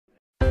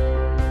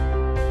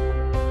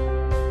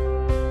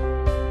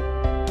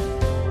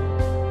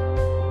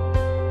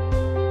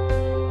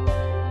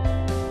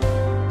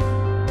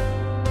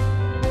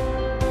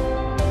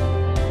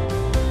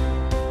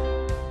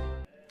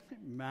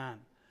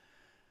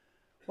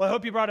Well, I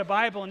hope you brought a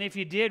Bible, and if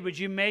you did, would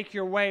you make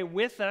your way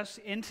with us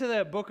into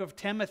the book of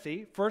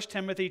Timothy, 1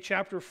 Timothy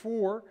chapter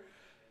 4.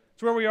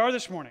 It's where we are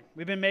this morning.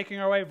 We've been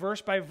making our way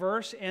verse by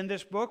verse in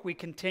this book. We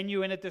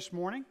continue in it this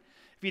morning.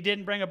 If you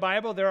didn't bring a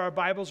Bible, there are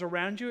Bibles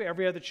around you.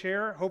 Every other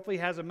chair hopefully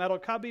has a metal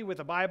cubby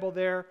with a Bible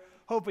there.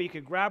 Hopefully you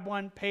could grab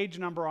one, page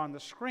number on the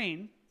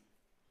screen,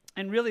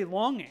 and really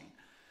longing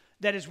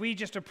that as we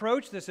just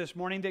approach this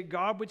morning, that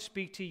God would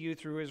speak to you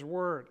through His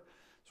Word.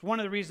 It's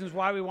one of the reasons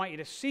why we want you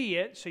to see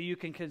it, so you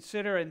can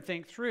consider and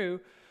think through.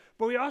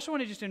 But we also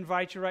want to just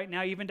invite you right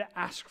now even to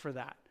ask for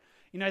that.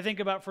 You know, I think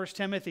about 1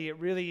 Timothy. It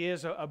really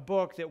is a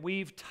book that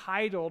we've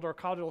titled or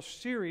called a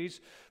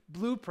series,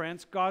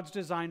 Blueprints, God's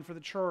Design for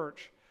the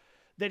Church.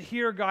 That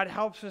here God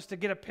helps us to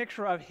get a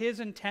picture of His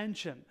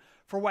intention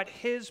for what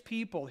His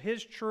people,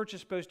 His church is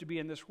supposed to be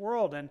in this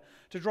world, and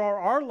to draw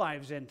our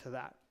lives into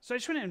that. So I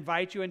just want to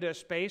invite you into a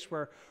space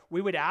where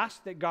we would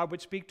ask that God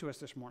would speak to us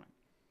this morning.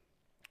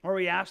 Or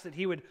we ask that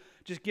He would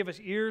just give us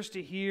ears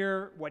to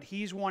hear what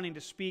He's wanting to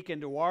speak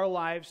into our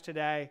lives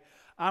today.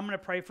 I'm going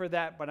to pray for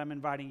that, but I'm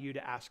inviting you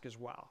to ask as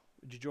well.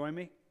 Would you join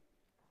me?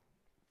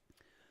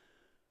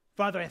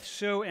 Father, I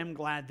so am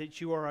glad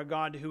that You are a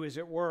God who is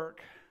at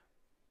work.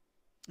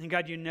 And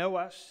God, You know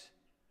us.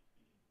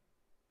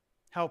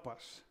 Help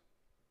us.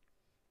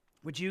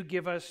 Would You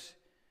give us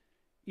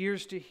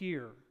ears to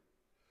hear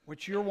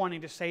what You're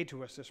wanting to say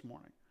to us this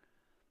morning?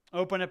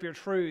 Open up Your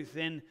truth,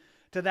 and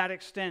to that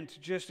extent,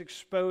 just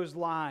expose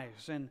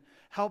lies and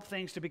help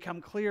things to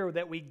become clear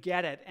that we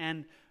get it,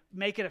 and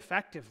make it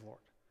effective, Lord.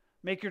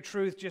 Make Your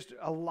truth just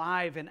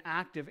alive and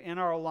active in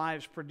our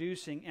lives,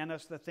 producing in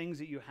us the things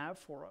that You have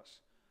for us.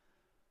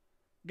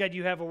 God,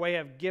 You have a way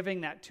of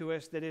giving that to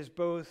us that is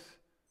both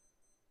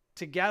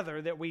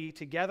together, that we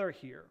together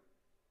hear,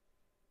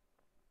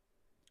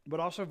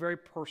 but also very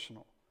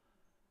personal.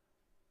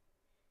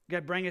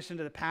 God, bring us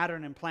into the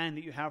pattern and plan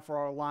that You have for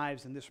our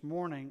lives, and this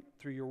morning,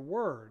 through Your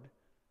Word,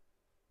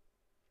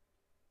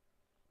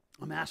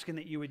 I'm asking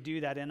that You would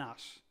do that in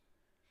us.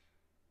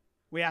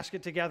 We ask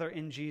it together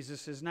in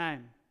Jesus'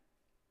 name.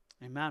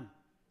 Amen.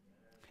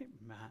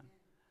 Amen.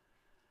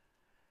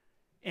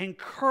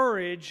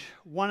 Encourage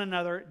one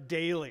another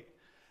daily.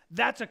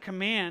 That's a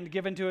command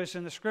given to us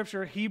in the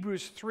Scripture.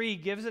 Hebrews 3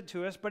 gives it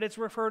to us, but it's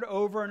referred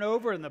over and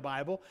over in the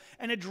Bible,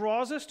 and it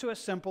draws us to a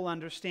simple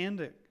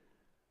understanding.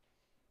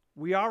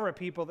 We are a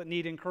people that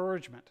need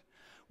encouragement.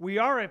 We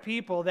are a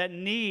people that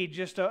need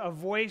just a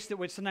voice that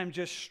would sometimes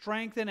just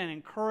strengthen and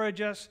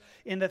encourage us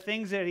in the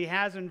things that He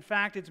has. In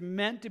fact, it's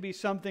meant to be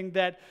something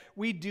that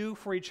we do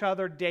for each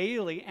other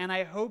daily, and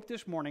I hope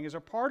this morning is a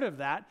part of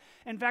that.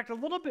 In fact, a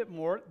little bit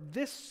more,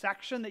 this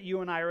section that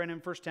you and I are in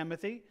 1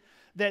 Timothy,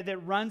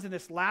 that runs in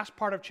this last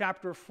part of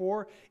chapter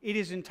 4, it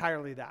is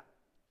entirely that.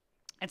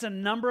 It's a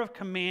number of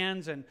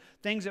commands and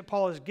things that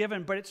Paul has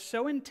given, but it's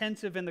so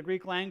intensive in the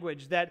Greek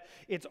language that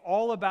it's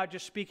all about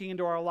just speaking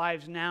into our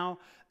lives now.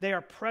 They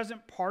are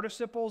present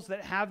participles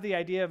that have the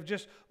idea of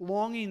just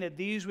longing that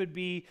these would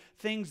be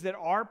things that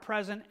are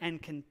present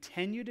and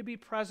continue to be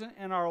present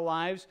in our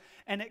lives.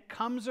 And it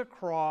comes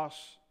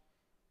across,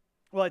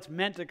 well, it's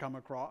meant to come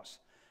across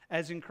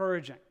as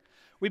encouraging.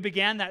 We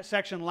began that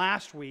section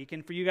last week,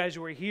 and for you guys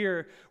who were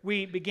here,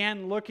 we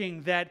began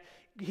looking that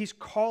He's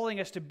calling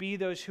us to be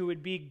those who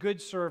would be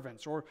good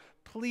servants or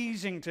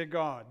pleasing to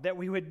God, that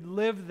we would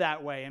live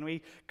that way. And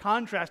we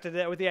contrasted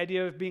that with the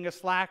idea of being a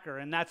slacker,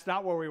 and that's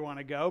not where we want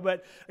to go.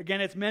 But again,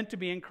 it's meant to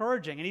be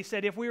encouraging. And he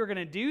said if we were going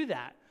to do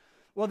that,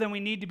 well, then we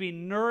need to be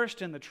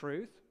nourished in the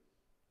truth,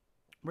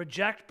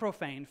 reject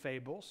profane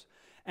fables,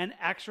 and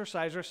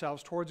exercise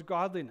ourselves towards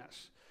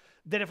godliness.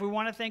 That if we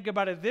want to think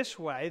about it this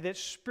way, that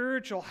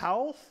spiritual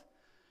health,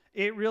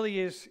 it really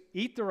is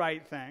eat the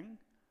right thing,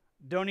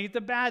 don't eat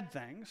the bad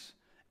things,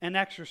 and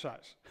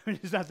exercise.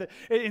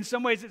 In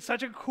some ways, it's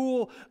such a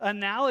cool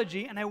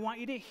analogy, and I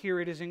want you to hear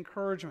it as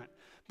encouragement.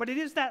 But it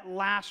is that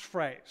last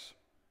phrase,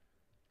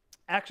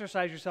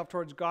 exercise yourself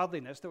towards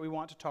godliness, that we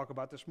want to talk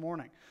about this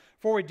morning.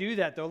 Before we do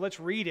that, though, let's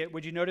read it.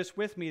 Would you notice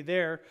with me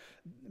there,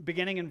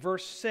 beginning in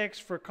verse 6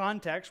 for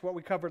context, what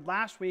we covered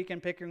last week,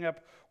 and picking up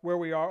where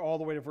we are all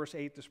the way to verse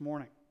 8 this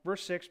morning.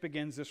 Verse 6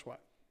 begins this way.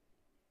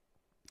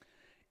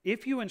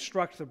 If you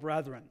instruct the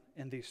brethren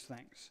in these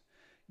things,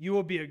 you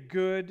will be a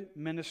good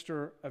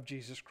minister of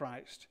Jesus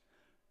Christ,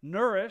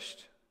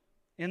 nourished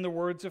in the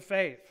words of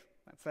faith.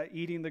 That's that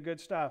eating the good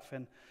stuff,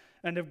 and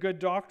of good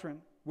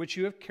doctrine, which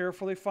you have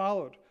carefully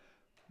followed.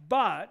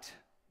 But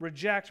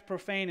reject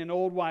profane and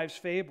old wives'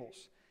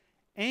 fables,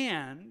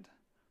 and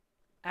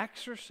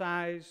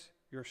exercise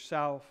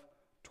yourself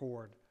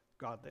toward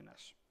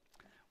godliness.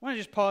 I want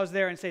to just pause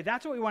there and say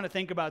that's what we want to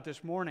think about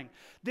this morning.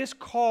 This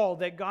call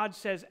that God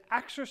says,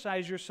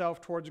 exercise yourself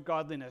towards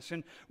godliness.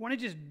 And I want to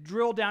just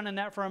drill down in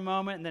that for a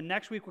moment, and then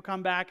next week we'll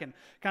come back and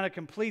kind of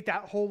complete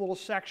that whole little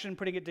section,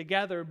 putting it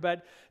together.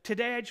 But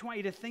today I just want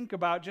you to think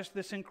about just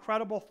this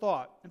incredible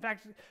thought. In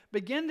fact,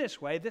 begin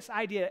this way, this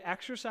idea of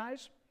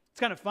exercise. It's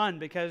kind of fun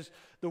because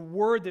the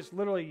word that's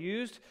literally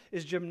used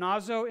is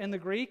gymnazo in the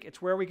Greek. It's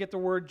where we get the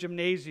word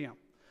gymnasium.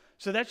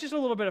 So that's just a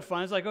little bit of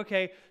fun. It's like,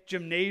 okay,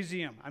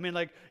 gymnasium. I mean,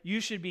 like,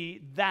 you should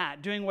be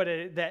doing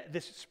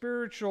this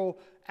spiritual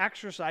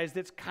exercise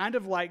that's kind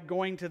of like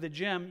going to the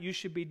gym. You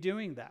should be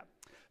doing that.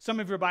 Some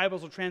of your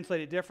Bibles will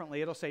translate it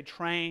differently. It'll say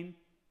train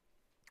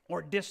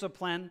or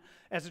discipline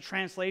as a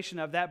translation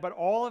of that, but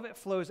all of it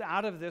flows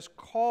out of this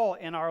call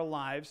in our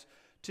lives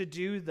to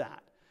do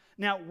that.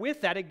 Now,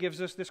 with that, it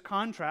gives us this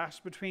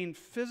contrast between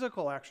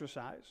physical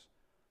exercise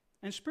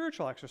and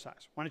spiritual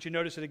exercise. Why don't you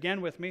notice it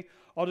again with me?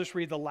 I'll just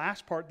read the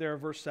last part there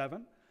of verse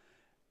 7.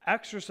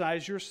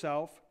 Exercise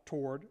yourself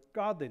toward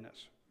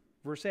godliness.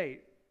 Verse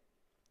 8.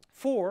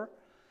 For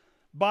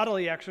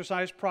bodily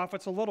exercise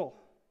profits a little,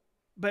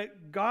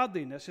 but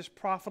godliness is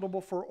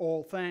profitable for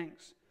all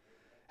things,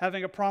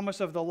 having a promise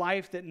of the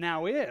life that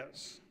now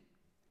is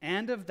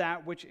and of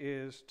that which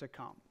is to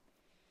come.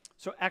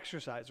 So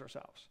exercise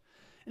ourselves.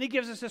 And he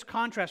gives us this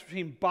contrast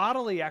between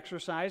bodily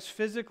exercise,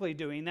 physically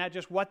doing that,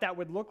 just what that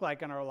would look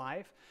like in our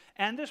life,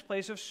 and this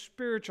place of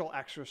spiritual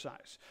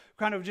exercise.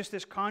 Kind of just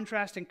this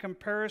contrast and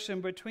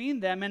comparison between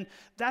them, and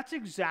that's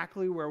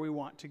exactly where we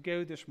want to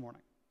go this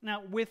morning.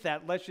 Now, with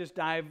that, let's just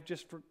dive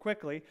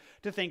quickly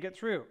to think it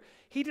through.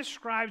 He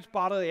describes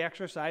bodily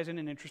exercise in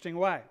an interesting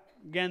way.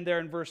 Again, there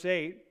in verse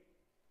 8,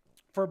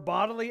 for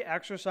bodily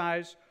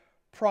exercise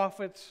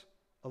profits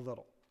a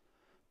little.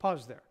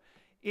 Pause there.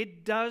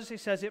 It does, he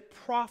says, it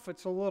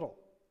profits a little.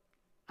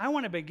 I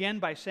want to begin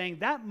by saying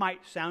that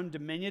might sound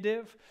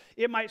diminutive.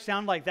 It might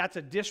sound like that's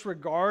a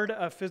disregard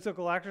of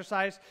physical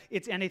exercise.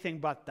 It's anything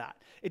but that.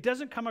 It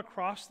doesn't come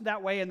across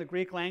that way in the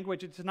Greek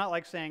language. It's not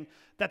like saying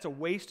that's a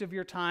waste of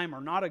your time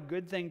or not a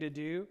good thing to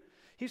do.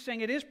 He's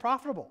saying it is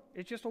profitable.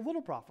 It's just a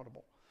little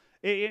profitable.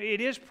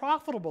 It is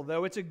profitable,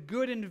 though. It's a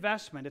good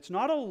investment. It's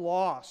not a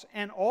loss.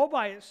 And all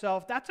by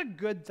itself, that's a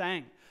good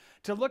thing.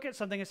 To look at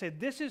something and say,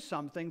 this is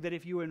something that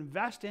if you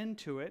invest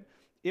into it,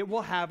 it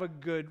will have a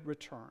good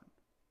return.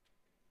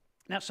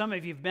 Now, some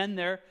of you have been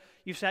there.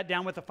 You've sat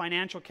down with a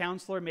financial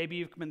counselor. Maybe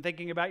you've been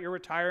thinking about your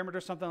retirement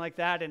or something like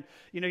that. And,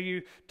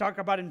 you talk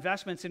about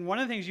investments. And one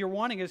of the things you're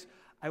wanting is,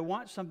 I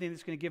want something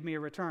that's going to give me a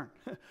return.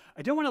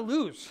 I don't want to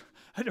lose.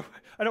 I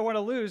don't want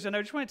to lose. And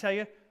I just want to tell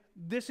you,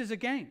 this is a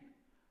gain.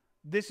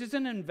 This is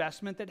an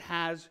investment that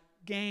has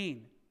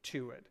gain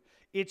to it.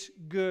 It's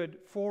good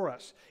for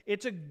us.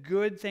 It's a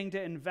good thing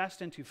to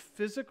invest into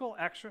physical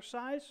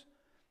exercise.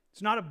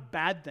 It's not a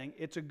bad thing.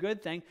 It's a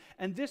good thing.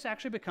 And this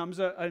actually becomes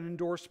an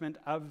endorsement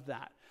of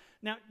that.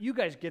 Now, you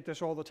guys get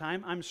this all the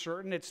time. I'm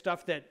certain it's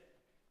stuff that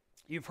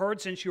you've heard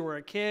since you were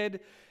a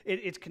kid.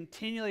 It's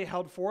continually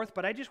held forth.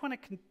 But I just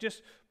want to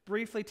just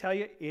briefly tell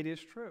you it is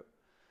true.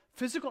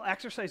 Physical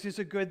exercise is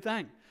a good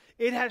thing.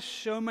 It has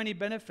so many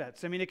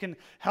benefits. I mean, it can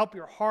help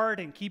your heart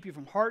and keep you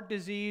from heart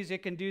disease.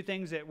 It can do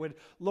things that would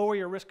lower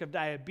your risk of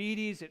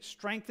diabetes. It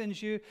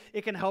strengthens you.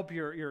 It can help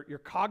your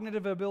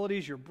cognitive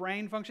abilities, your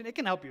brain function. It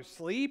can help you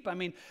sleep. I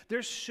mean,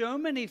 there's so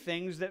many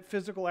things that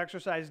physical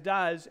exercise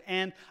does,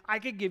 and I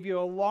could give you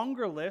a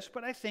longer list,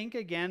 but I think,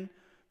 again,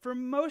 for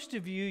most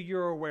of you,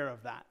 you're aware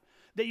of that.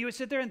 That you would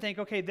sit there and think,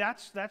 okay,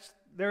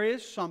 there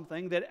is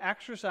something that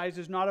exercise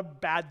is not a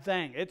bad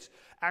thing. It's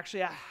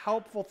actually a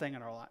helpful thing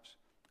in our lives.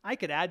 I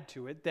could add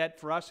to it that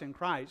for us in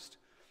Christ,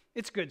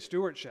 it's good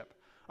stewardship.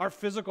 Our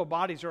physical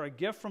bodies are a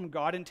gift from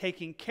God, and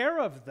taking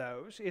care of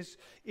those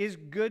is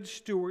good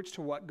stewards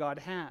to what God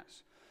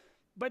has.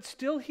 But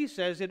still, he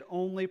says it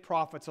only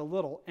profits a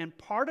little, and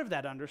part of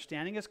that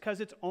understanding is because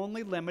it's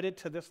only limited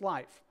to this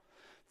life.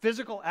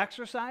 Physical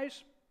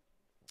exercise,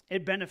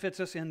 it benefits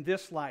us in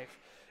this life.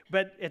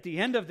 But at the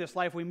end of this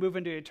life, we move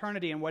into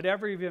eternity, and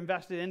whatever you've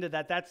invested into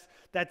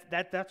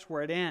that's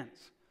where it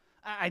ends.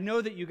 I know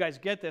that you guys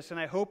get this, and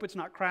I hope it's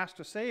not crass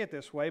to say it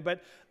this way,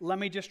 but let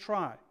me just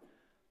try.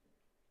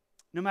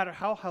 No matter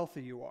how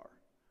healthy you are,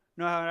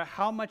 no matter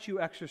how much you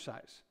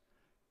exercise,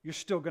 you're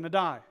still going to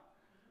die.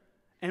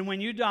 And when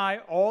you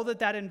die, all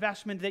that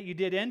investment that you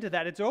did into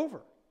that, it's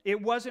over.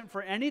 It wasn't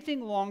for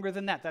anything longer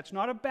than that. That's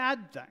not a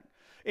bad thing.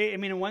 I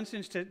mean, in one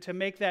sense, to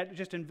make that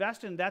just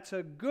invest in, that's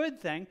a good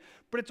thing,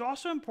 but it's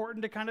also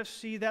important to kind of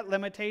see that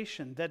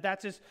limitation,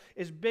 that's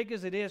as big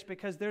as it is,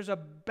 because there's a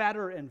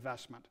better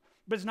investment.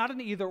 But it's not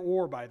an either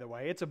or, by the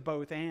way. It's a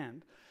both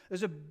and.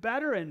 There's a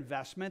better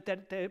investment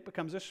that it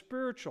becomes a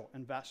spiritual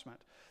investment.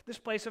 This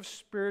place of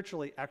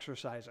spiritually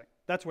exercising.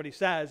 That's what he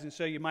says, and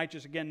so you might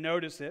just again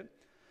notice it.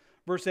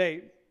 Verse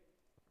 8,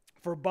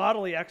 for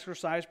bodily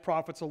exercise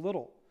profits a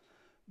little,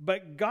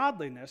 but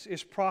godliness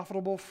is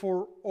profitable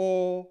for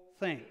all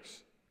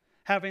things,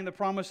 having the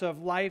promise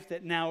of life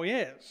that now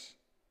is,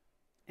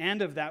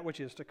 and of that which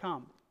is to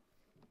come.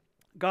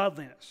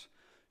 Godliness,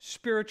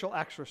 spiritual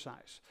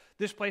exercise.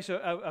 This place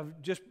of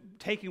just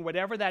taking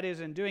whatever that is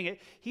and doing it,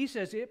 he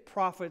says it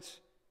profits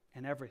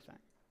in everything.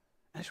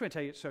 I just want to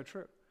tell you it's so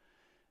true.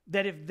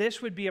 That if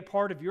this would be a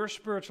part of your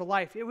spiritual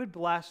life, it would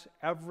bless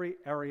every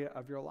area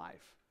of your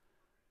life.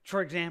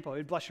 For example, it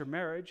would bless your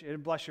marriage, it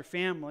would bless your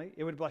family,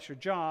 it would bless your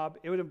job,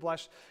 it would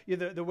bless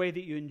the way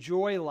that you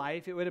enjoy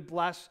life, it would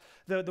bless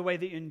the way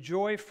that you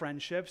enjoy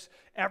friendships,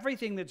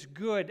 everything that's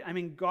good. I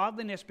mean,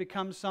 godliness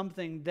becomes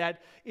something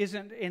that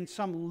isn't in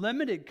some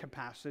limited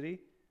capacity,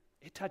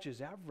 It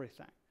touches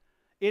everything.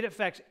 It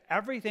affects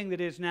everything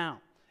that is now.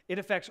 It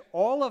affects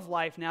all of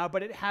life now,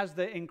 but it has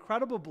the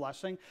incredible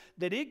blessing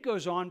that it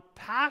goes on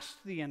past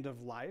the end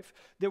of life,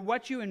 that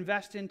what you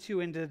invest into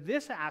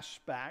this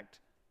aspect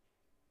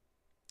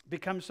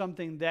becomes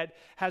something that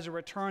has a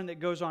return that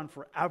goes on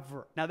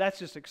forever. Now, that's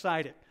just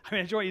exciting. I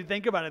mean, I just want you to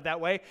think about it that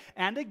way,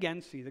 and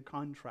again, see the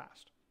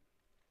contrast.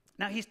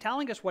 Now, he's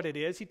telling us what it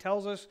is. He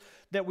tells us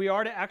that we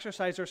are to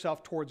exercise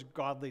ourselves towards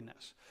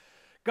godliness.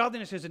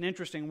 Godliness is an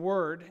interesting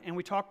word, and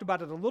we talked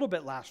about it a little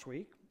bit last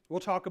week. We'll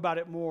talk about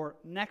it more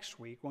next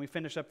week when we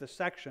finish up this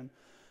section.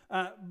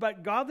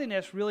 But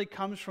godliness really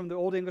comes from the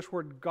Old English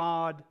word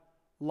godlikeness.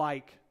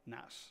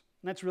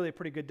 And that's really a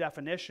pretty good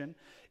definition.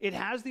 It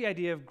has the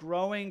idea of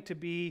growing to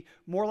be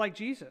more like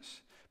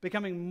Jesus,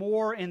 becoming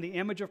more in the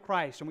image of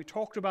Christ. And we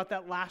talked about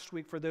that last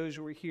week for those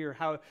who were here,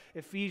 how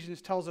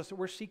Ephesians tells us that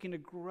we're seeking to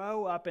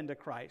grow up into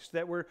Christ,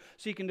 that we're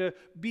seeking to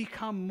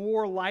become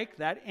more like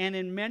that. And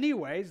in many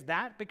ways,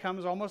 that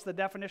becomes almost the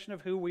definition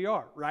of who we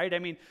are, right? I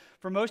mean,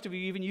 for most of you,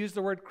 you even use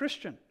the word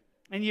Christian.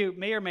 And you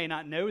may or may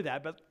not know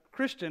that, but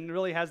Christian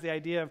really has the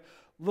idea of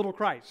little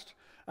Christ.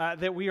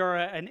 That we are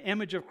an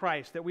image of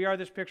Christ, that we are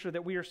this picture,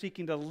 that we are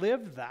seeking to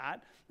live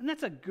that. And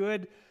that's a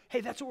good, hey,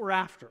 that's what we're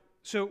after.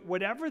 So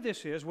whatever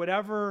this is,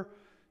 whatever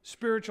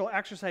spiritual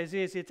exercise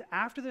is, it's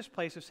after this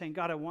place of saying,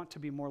 God, I want to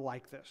be more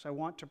like this. I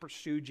want to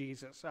pursue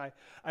Jesus.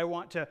 I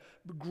want to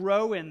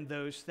grow in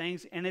those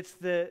things. And it's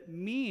the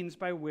means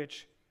by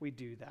which we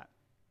do that.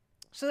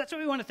 So that's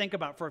what we want to think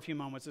about for a few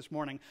moments this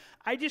morning.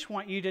 I just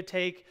want you to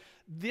take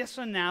this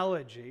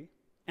analogy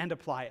and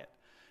apply it.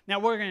 Now,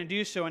 we're going to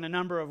do so in a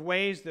number of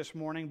ways this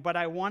morning, but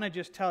I want to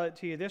just tell it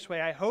to you this way.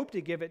 I hope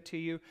to give it to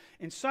you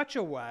in such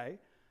a way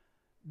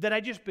that I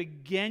just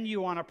begin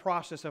you on a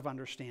process of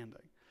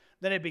understanding.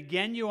 That I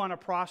begin you on a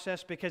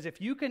process, because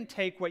if you can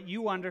take what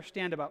you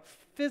understand about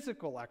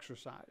physical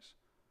exercise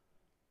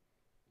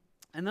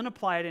and then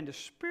apply it into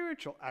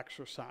spiritual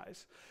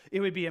exercise,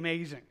 it would be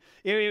amazing.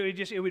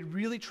 It would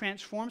really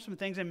transform some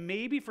things, and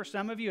maybe for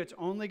some of you, it's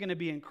only going to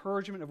be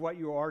encouragement of what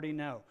you already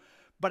know.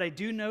 But I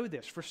do know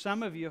this. For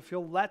some of you, if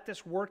you'll let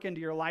this work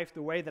into your life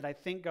the way that I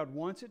think God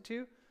wants it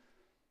to,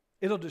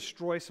 it'll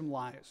destroy some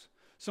lies.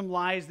 Some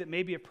lies that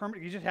maybe are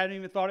permanent. You just hadn't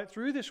even thought it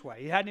through this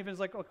way. You hadn't even,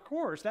 like, of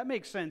course, that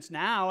makes sense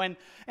now.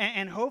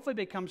 And hopefully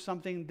become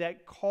something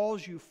that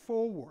calls you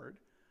forward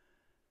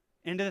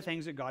into the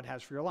things that God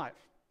has for your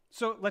life.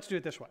 So let's do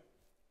it this way.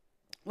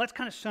 Let's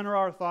kind of center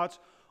our thoughts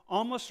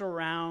almost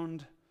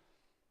around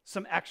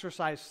some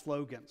exercise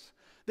slogans.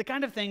 The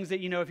kind of things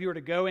that, if you were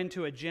to go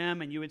into a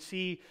gym and you would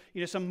see,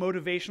 some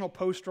motivational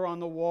poster on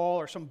the wall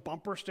or some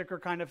bumper sticker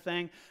kind of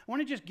thing. I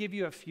want to just give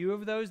you a few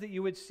of those that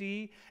you would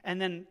see and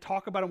then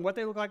talk about them, what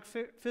they look like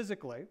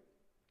physically,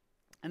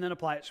 and then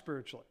apply it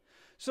spiritually.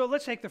 So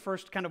let's take the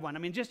first kind of one. I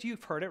mean,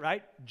 you've heard it,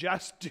 right?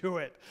 Just do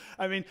it.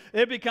 I mean,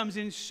 it becomes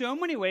in so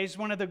many ways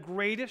one of the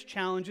greatest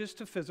challenges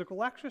to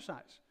physical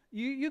exercise.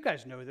 You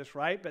guys know this,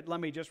 right? But let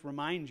me just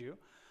remind you.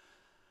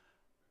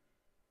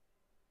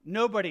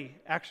 Nobody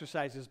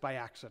exercises by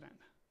accident.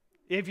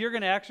 If you're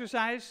going to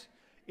exercise,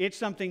 it's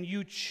something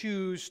you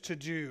choose to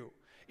do.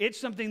 It's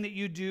something that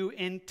you do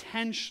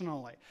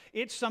intentionally.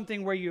 It's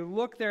something where you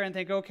look there and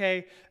think,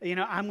 okay,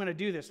 I'm going to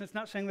do this. And it's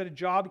not saying that a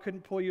job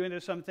couldn't pull you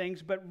into some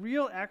things, but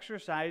real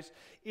exercise,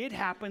 it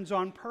happens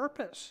on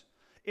purpose.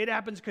 It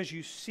happens because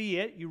you see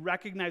it, you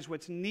recognize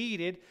what's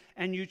needed,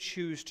 and you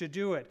choose to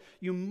do it.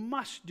 You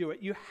must do it.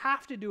 You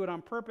have to do it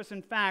on purpose.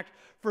 In fact,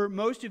 for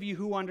most of you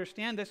who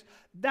understand this,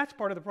 that's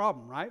part of the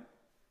problem, right?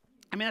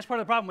 I mean, that's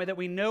part of the problem that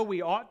we know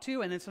we ought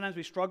to, and then sometimes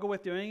we struggle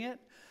with doing it.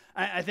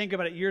 I think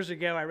about it years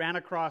ago. I ran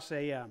across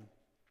a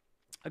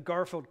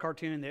Garfield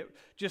cartoon that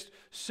just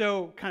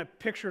so kind of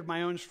pictured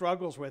my own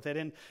struggles with it.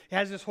 And it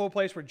has this whole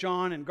place where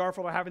John and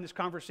Garfield are having this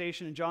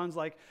conversation, and John's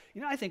like,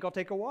 I think I'll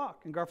take a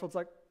walk. And Garfield's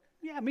like,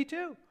 yeah, me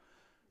too. And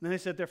then they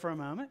sit there for a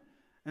moment,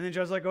 and then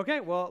Joe's like,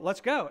 okay, well,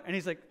 let's go. And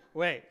he's like,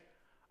 wait,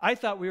 I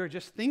thought we were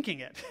just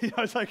thinking it.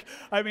 I was like,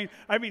 I mean,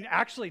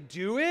 actually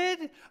do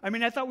it? I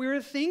mean, I thought we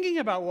were thinking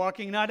about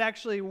walking, not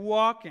actually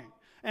walking.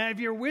 And if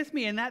you're with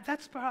me, and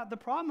that's the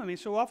problem. I mean,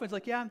 so often it's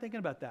like, yeah, I'm thinking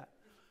about that.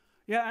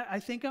 Yeah, I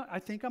think I'm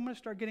going to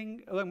start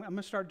I'm going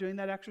to start doing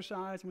that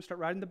exercise. I'm going to start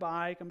riding the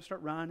bike. I'm going to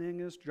start running,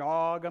 just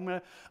jog.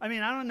 I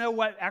don't know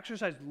what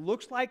exercise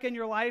looks like in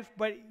your life,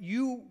 but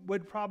you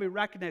would probably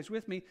recognize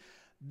with me,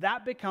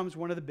 that becomes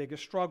one of the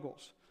biggest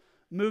struggles.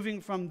 Moving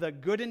from the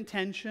good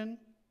intention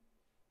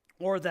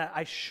or that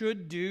I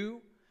should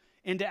do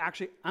into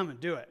actually, I'm going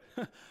to do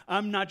it.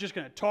 I'm not just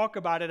going to talk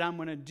about it, I'm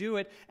going to do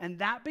it. And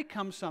that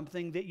becomes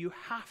something that you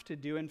have to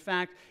do. In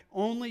fact,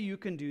 only you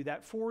can do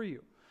that for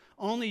you.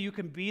 Only you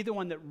can be the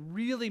one that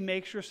really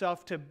makes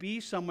yourself to be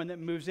someone that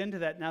moves into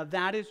that. Now,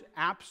 that is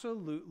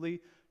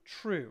absolutely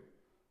true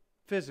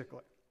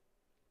physically,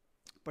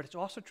 but it's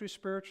also true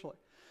spiritually.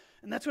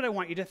 And that's what I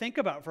want you to think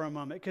about for a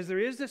moment, because there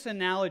is this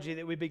analogy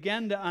that we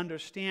begin to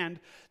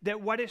understand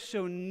that what is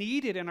so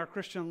needed in our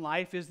Christian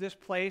life is this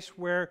place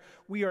where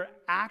we are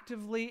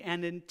actively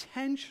and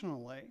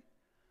intentionally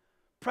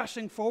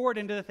pressing forward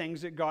into the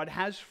things that God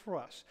has for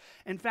us.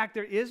 In fact,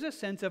 there is a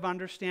sense of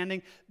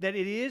understanding that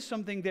it is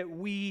something that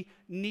we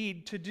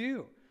need to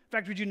do. In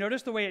fact, would you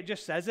notice the way it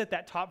just says it,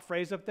 that top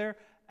phrase up there?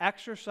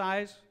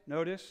 Exercise,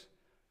 notice,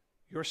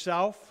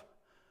 yourself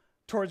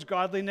towards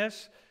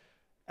godliness.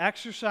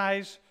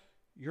 Exercise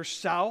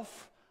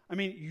yourself. I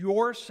mean,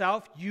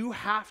 yourself, you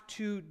have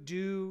to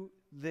do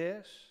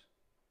this.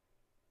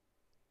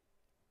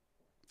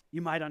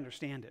 You might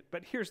understand it,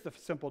 but here's the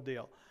simple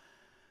deal.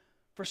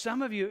 For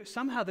some of you,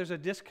 somehow there's a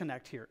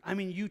disconnect here. I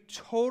mean, you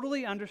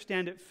totally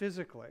understand it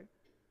physically,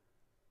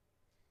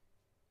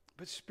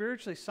 but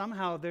spiritually,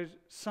 somehow there's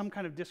some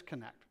kind of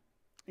disconnect.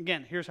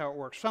 Again, here's how it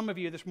works. Some of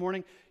you this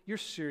morning, you're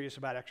serious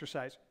about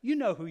exercise. You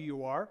know who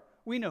you are.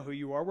 We know who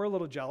you are. We're a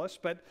little jealous,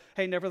 but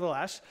hey,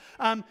 nevertheless,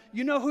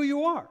 you know who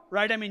you are,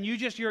 right? I mean,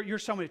 you're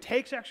someone who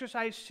takes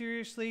exercise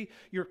seriously.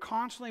 You're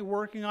constantly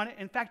working on it.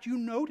 In fact, you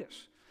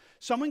notice.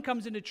 Someone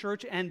comes into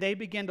church and they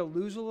begin to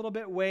lose a little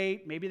bit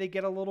weight. Maybe they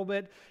get a little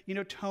bit,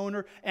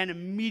 toner, and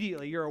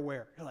immediately you're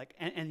aware. You're like,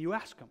 and you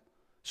ask them,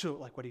 so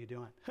like, what are you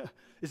doing?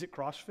 Is it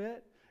CrossFit?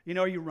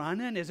 Are you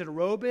running? Is it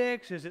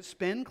aerobics? Is it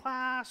spin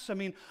class? I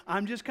mean,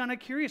 I'm just kind of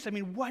curious. I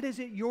mean, what is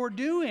it you're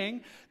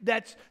doing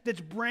that's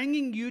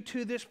bringing you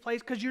to this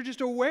place? Because you're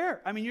just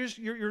aware. I mean,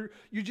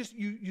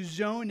 you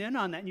zone in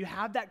on that and you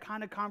have that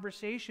kind of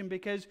conversation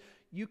because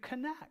you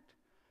connect.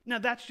 Now,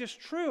 that's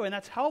just true and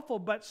that's helpful,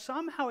 but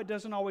somehow it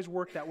doesn't always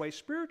work that way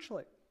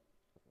spiritually.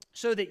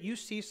 So that you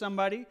see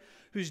somebody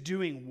who's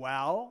doing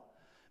well,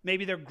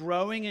 maybe they're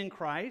growing in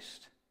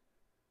Christ.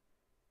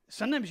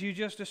 Sometimes you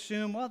just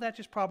assume, well, that's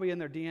just probably in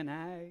their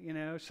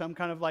DNA, some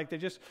kind of like they're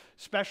just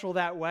special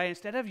that way.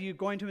 Instead of you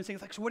going to them and saying,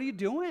 like, so what are you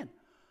doing?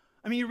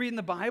 I mean, you're reading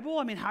the Bible.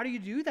 I mean, how do you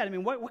do that? I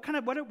mean,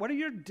 what are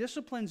your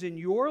disciplines in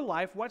your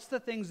life? What's the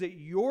things that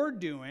you're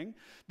doing?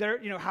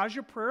 How's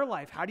your prayer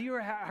life? How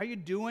are you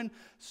doing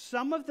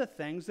some of the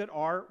things that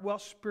are, well,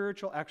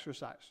 spiritual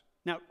exercise?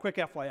 Now, quick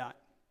FYI,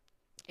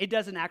 it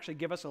doesn't actually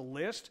give us a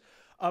list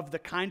of the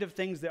kind of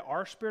things that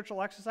are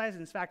spiritual exercise.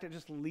 In fact, it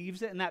just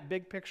leaves it in that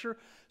big picture.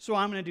 So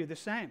I'm going to do the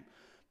same.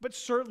 But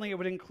certainly it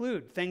would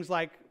include things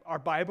like our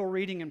Bible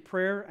reading and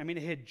prayer. I mean,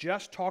 it had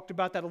just talked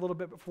about that a little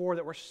bit before,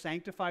 that we're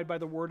sanctified by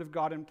the Word of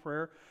God in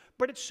prayer.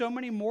 But it's so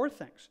many more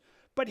things.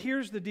 But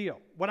here's the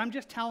deal. What I'm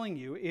just telling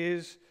you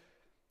is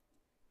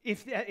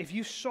if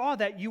you saw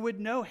that, you would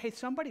know, hey,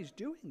 somebody's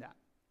doing that.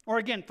 Or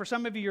again, for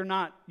some of you,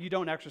 you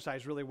don't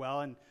exercise really well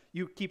and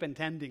you keep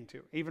intending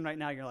to. Even right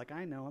now, you're like,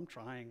 I know, I'm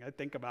trying. I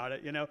think about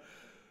it,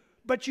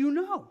 But you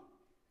know.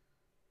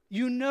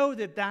 You know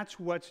that that's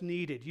what's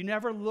needed. You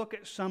never look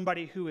at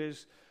somebody who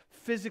is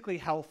physically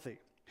healthy,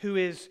 who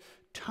is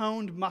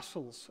toned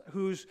muscles,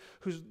 who's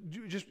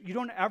just, you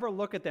don't ever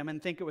look at them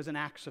and think it was an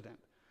accident.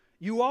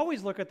 You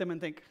always look at them and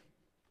think,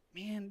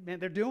 man,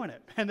 they're doing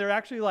it. And they're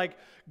actually like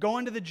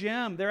going to the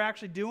gym. They're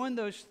actually doing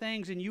those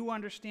things and you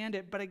understand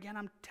it. But again,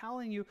 I'm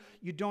telling you,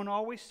 you don't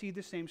always see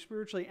the same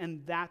spiritually.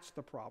 And that's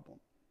the problem.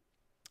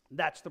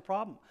 That's the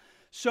problem.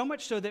 So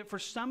much so that for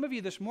some of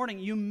you this morning,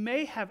 you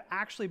may have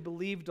actually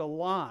believed a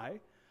lie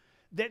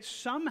that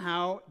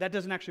somehow that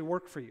doesn't actually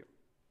work for you.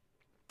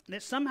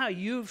 That somehow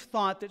you've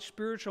thought that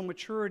spiritual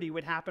maturity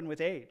would happen with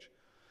age.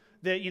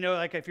 That,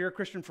 like if you're a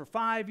Christian for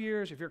 5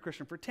 years, if you're a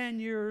Christian for 10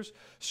 years,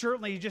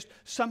 certainly just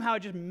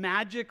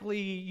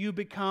magically you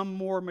become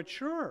more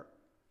mature.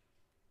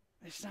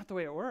 It's not the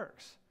way it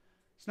works.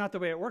 It's not the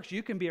way it works.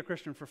 You can be a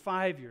Christian for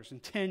 5 years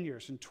and 10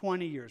 years and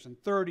 20 years and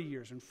 30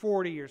 years and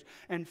 40 years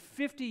and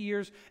 50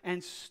 years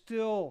and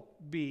still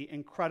be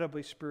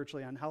incredibly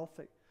spiritually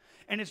unhealthy.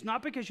 And it's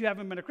not because you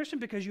haven't been a Christian,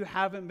 because you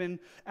haven't been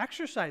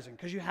exercising,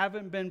 because you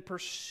haven't been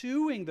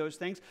pursuing those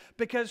things,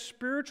 because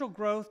spiritual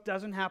growth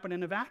doesn't happen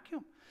in a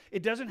vacuum.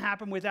 It doesn't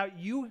happen without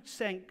you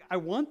saying, I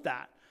want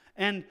that.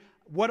 And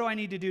what do I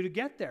need to do to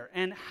get there?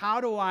 And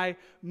how do I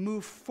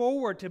move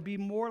forward to be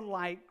more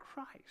like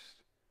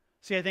Christ?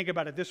 See, I think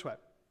about it this way.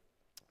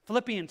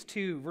 Philippians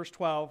 2, verse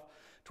 12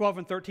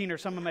 and 13 are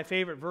some of my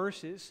favorite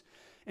verses.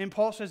 And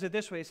Paul says it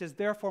this way. He says,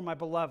 therefore, my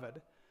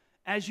beloved,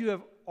 as you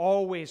have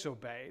always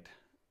obeyed,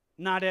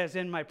 not as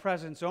in my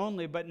presence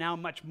only, but now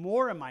much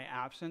more in my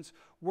absence,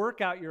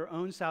 work out your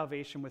own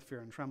salvation with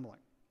fear and trembling.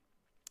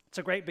 It's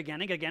a great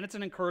beginning. Again, it's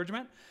an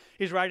encouragement.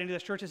 He's writing to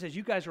this church and says,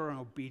 you guys are an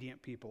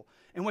obedient people.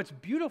 And what's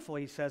beautiful,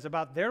 he says,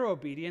 about their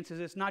obedience is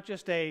it's not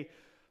just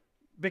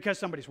because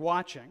somebody's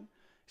watching.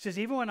 He says,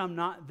 even when I'm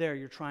not there,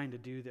 you're trying to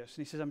do this.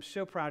 And he says, I'm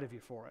so proud of you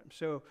for it. I'm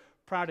so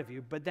proud of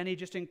you. But then he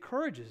just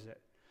encourages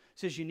it. He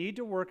says, you need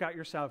to work out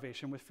your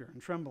salvation with fear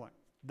and trembling.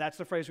 That's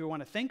the phrase we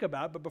want to think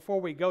about. But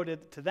before we go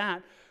to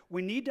that,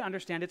 we need to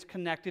understand it's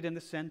connected in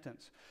the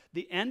sentence.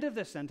 The end of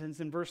the sentence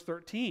in verse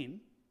 13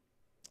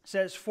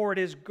 says, for it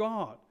is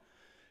God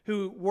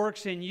who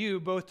works in you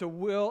both to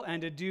will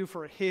and to do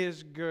for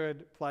his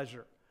good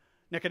pleasure.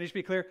 Now, can I just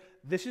be clear?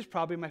 This is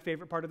probably my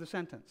favorite part of the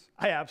sentence.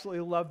 I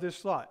absolutely love this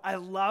thought. I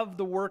love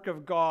the work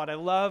of God. I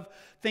love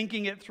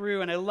thinking it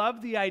through, and I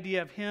love the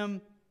idea of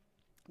him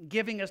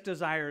giving us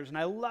desires, and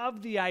I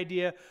love the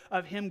idea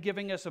of him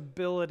giving us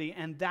ability,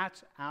 and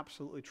that's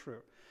absolutely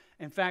true.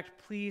 In fact,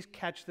 please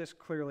catch this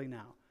clearly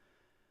now.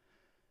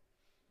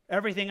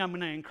 Everything I'm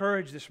going to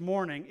encourage this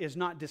morning is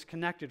not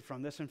disconnected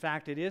from this. In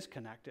fact, it is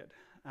connected.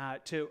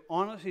 To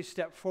honestly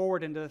step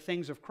forward into the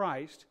things of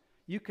Christ,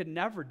 you could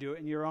never do it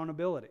in your own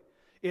ability.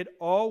 It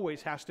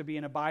always has to be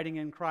an abiding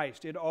in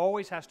Christ. It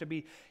always has to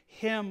be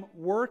Him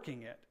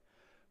working it.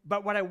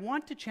 But what I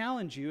want to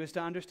challenge you is to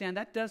understand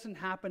that doesn't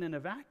happen in a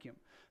vacuum.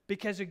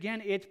 Because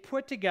again, it's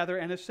put together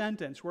in a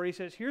sentence where He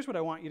says, here's what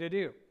I want you to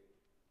do.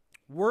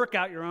 Work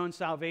out your own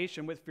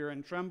salvation with fear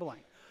and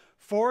trembling.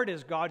 For it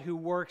is God who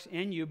works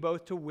in you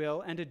both to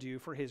will and to do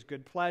for His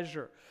good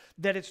pleasure.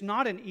 That it's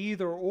not an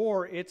either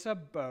or, it's a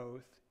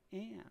both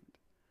and.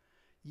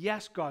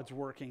 Yes, God's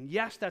working.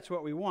 Yes, that's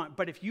what we want.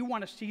 But if you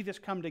want to see this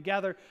come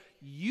together,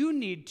 you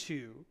need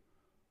to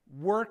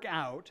work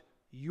out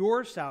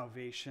your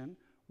salvation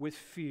with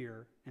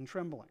fear and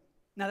trembling.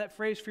 Now, that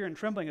phrase, fear and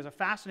trembling, is a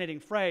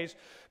fascinating phrase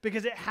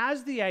because it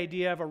has the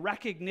idea of a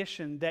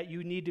recognition that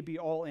you need to be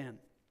all in.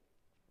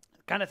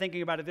 Kind of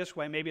thinking about it this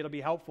way, maybe it'll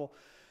be helpful.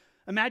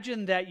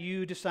 Imagine that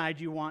you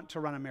decide you want to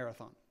run a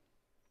marathon.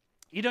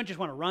 You don't just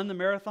want to run the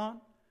marathon,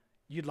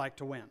 you'd like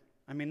to win.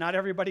 I mean, not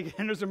everybody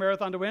enters a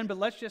marathon to win, but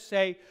let's just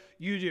say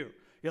you do.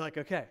 You're like,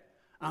 okay,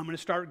 I'm going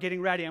to start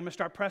getting ready. I'm going to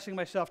start pressing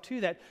myself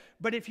to that.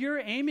 But if you're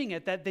aiming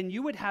at that, then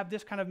you would have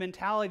this kind of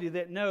mentality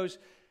that knows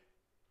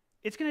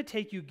it's going to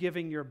take you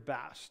giving your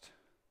best.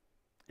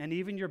 And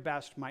even your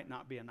best might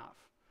not be enough.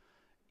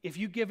 If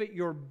you give it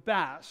your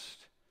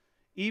best,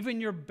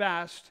 even your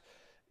best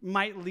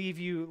might leave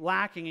you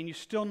lacking and you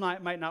still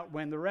might not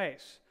win the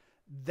race.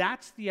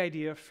 That's the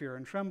idea of fear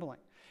and trembling.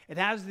 It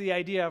has the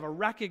idea of a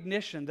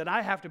recognition that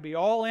I have to be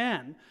all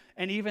in,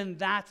 and even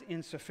that's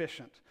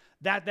insufficient.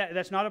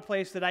 That's not a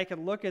place that I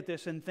can look at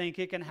this and think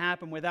it can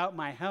happen without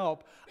my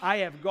help. I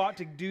have got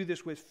to do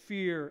this with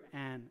fear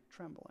and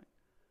trembling.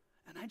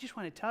 And I just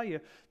want to tell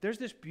you, there's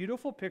this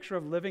beautiful picture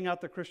of living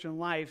out the Christian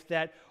life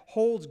that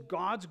holds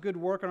God's good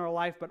work in our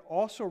life, but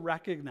also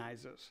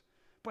recognizes,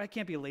 boy, I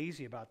can't be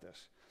lazy about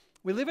this.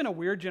 We live in a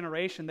weird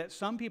generation that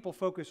some people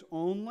focus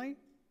only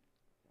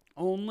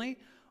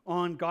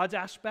on God's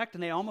aspect,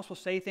 and they almost will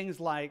say things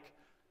like,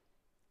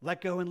 let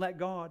go and let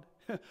God.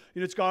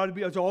 It's got to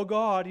be, it's all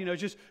God,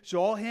 it's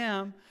all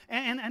Him.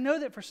 And I know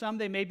that for some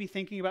they may be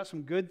thinking about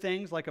some good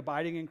things like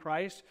abiding in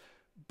Christ,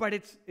 but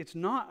it's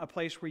not a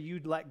place where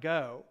you'd let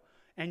go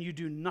and you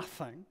do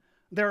nothing.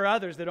 There are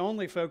others that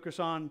only focus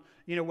on,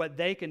 what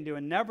they can do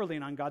and never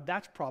lean on God.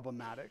 That's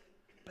problematic.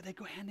 But they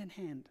go hand in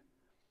hand.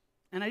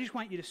 And I just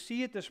want you to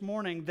see it this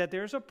morning that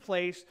there's a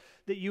place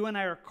that you and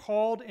I are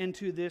called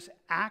into this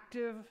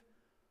active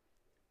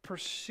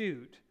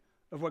pursuit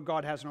of what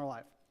God has in our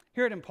life.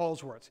 Hear it in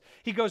Paul's words.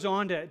 He goes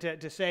on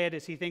to say it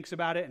as he thinks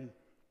about it and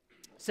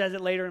says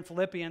it later in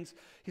Philippians.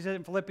 He says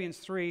in Philippians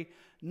 3,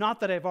 not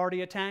that I've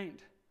already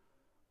attained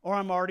or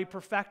I'm already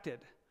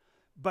perfected,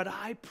 but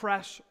I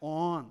press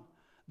on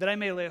that I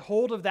may lay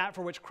hold of that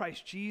for which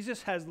Christ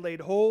Jesus has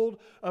laid hold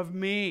of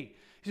me.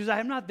 He says,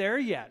 I am not there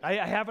yet. I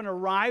haven't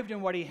arrived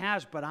in what He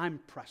has, but I'm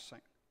pressing.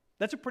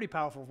 That's a pretty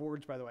powerful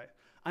words, by the way.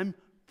 I'm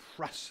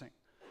pressing.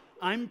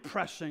 I'm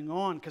pressing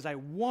on because I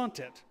want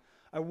it.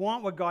 I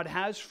want what God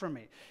has for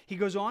me. He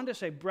goes on to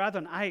say,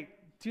 brethren, I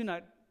do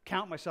not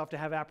count myself to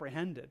have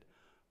apprehended,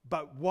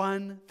 but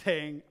one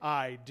thing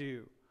I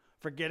do.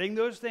 Forgetting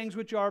those things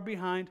which are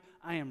behind,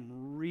 I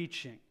am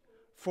reaching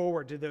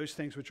forward to those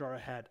things which are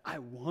ahead. I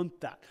want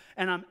that.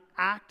 And I'm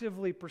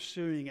actively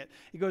pursuing it.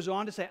 He goes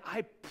on to say,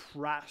 I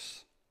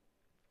press.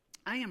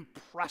 I am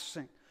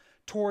pressing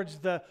towards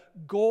the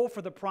goal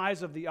for the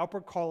prize of the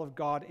upward call of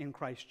God in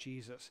Christ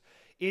Jesus.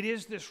 It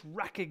is this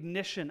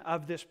recognition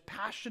of this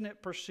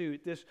passionate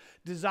pursuit, this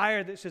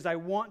desire that says, I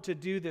want to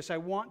do this, I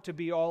want to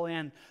be all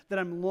in, that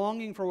I'm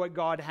longing for what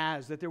God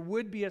has, that there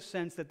would be a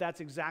sense that that's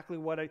exactly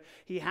what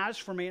He has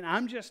for me. And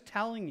I'm just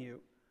telling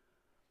you,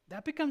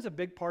 that becomes a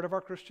big part of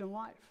our Christian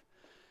life.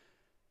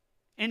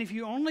 And if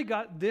you only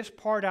got this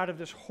part out of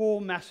this whole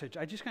message,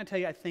 I just got to tell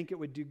you, I think it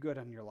would do good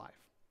on your life.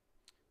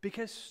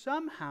 Because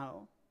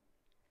somehow,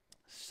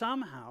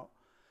 some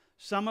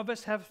of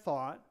us have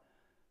thought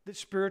that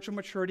spiritual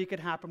maturity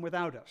could happen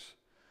without us.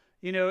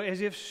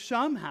 As if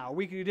somehow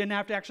we didn't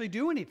have to actually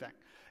do anything.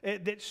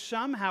 That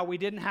somehow we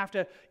didn't have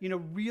to,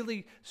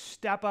 really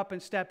step up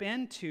and step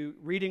into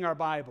reading our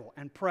Bible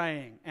and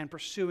praying and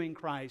pursuing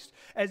Christ.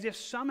 As if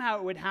somehow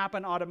it would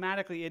happen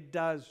automatically. It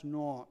does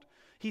not.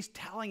 He's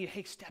telling you,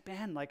 hey, step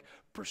in,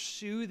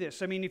 pursue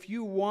this. I mean, if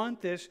you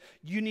want this,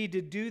 you need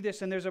to do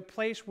this. And there's a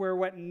place where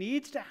what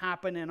needs to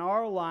happen in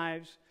our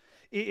lives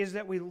is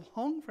that we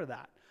long for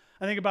that.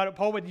 I think about it,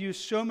 Paul would use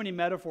so many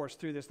metaphors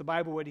through this. The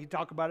Bible he'd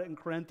talk about it in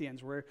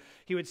Corinthians, where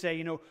he would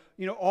say,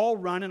 all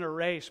run in a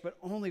race, but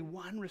only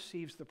one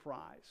receives the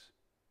prize.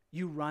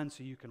 You run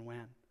so you can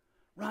win.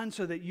 Run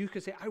so that you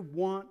can say, I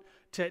want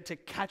to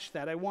catch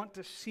that. I want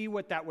to see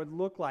what that would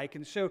look like.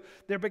 And so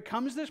there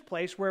becomes this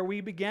place where we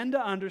begin to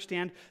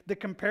understand the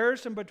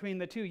comparison between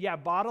the two. Yeah,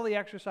 bodily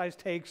exercise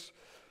takes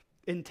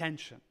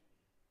intention.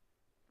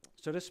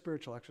 So does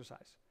spiritual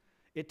exercise.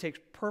 It takes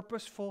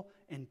purposeful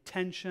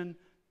intention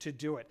to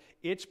do it.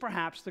 It's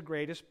perhaps the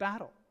greatest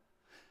battle.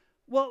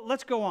 Well,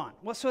 let's go on.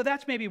 Well, so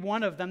that's maybe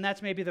one of them.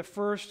 That's maybe the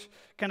first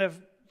kind of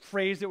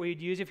phrase that we'd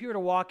use. If you were to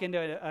walk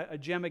into a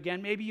gym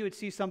again, maybe you would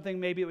see something,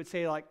 maybe it would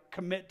say like,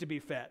 commit to be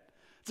fit.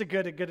 It's a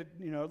good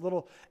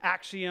little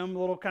axiom,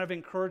 little kind of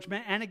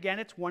encouragement. And again,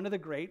 it's one of the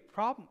great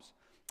problems.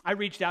 I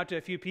reached out to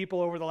a few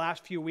people over the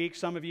last few weeks,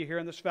 some of you here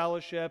in this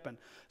fellowship and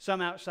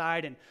some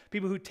outside, and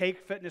people who take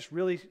fitness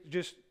really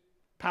just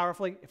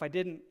powerfully. If I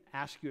didn't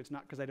ask you, it's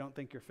not because I don't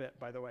think you're fit,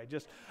 by the way.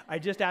 I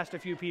just asked a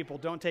few people.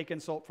 Don't take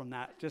insult from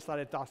that. Just thought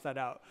I'd toss that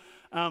out.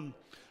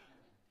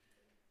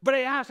 But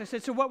I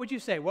said, so what would you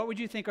say? What would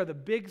you think are the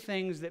big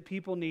things that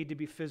people need to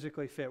be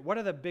physically fit? What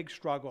are the big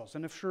struggles?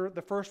 And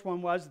the first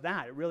one was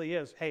that. It really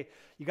is. Hey,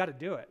 you got to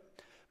do it.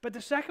 But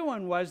the second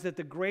one was that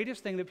the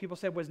greatest thing that people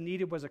said was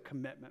needed was a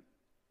commitment.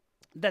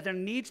 That there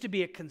needs to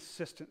be a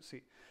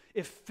consistency.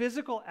 If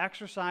physical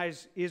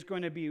exercise is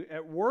going to be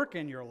at work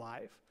in your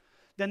life,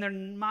 then there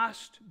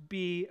must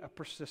be a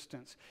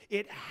persistence.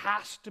 It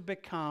has to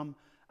become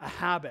a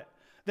habit.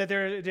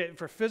 That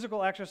for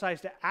physical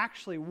exercise to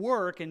actually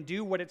work and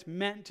do what it's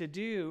meant to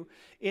do,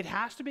 it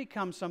has to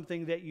become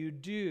something that you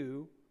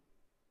do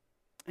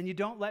and you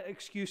don't let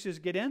excuses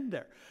get in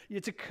there.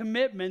 It's a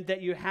commitment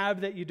that you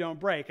have that you don't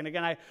break. And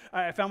again,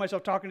 I found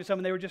myself talking to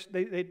someone,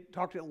 they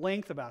talked at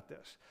length about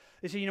this.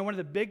 They said, one of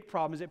the big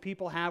problems that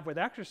people have with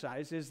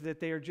exercise is that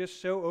they are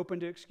just so open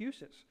to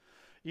excuses.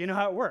 You know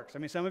how it works. I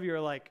mean, some of you are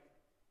like,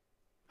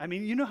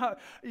 you know how,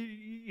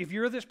 if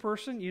you're this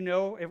person,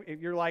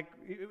 if you're like,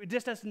 it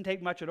just doesn't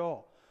take much at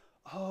all.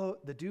 Oh,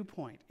 the dew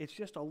point. It's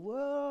just a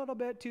little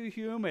bit too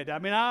humid. I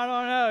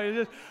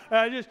don't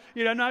know.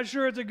 I'm not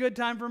sure it's a good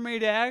time for me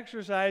to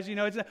exercise.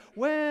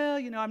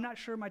 I'm not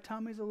sure my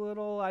tummy's a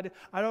little,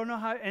 I don't know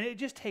how, and it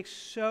just takes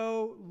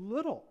so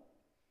little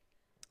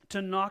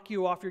to knock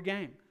you off your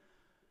game.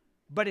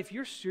 But if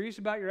you're serious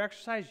about your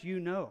exercise,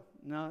 no,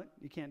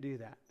 you can't do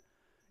that.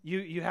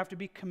 You have to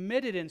be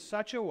committed in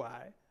such a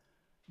way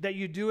that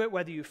you do it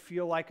whether you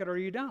feel like it or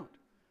you don't.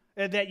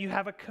 That you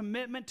have a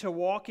commitment to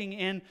walking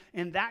in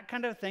that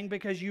kind of thing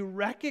because you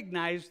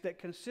recognize that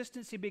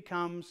consistency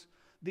becomes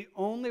the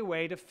only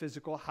way to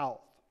physical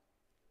health.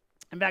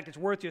 In fact, it's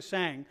worth just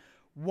saying,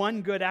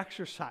 one good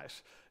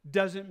exercise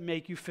doesn't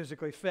make you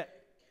physically fit.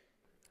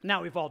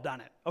 Now, we've all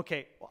done it.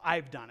 Okay, well,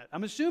 I've done it.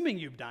 I'm assuming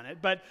you've done it,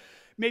 but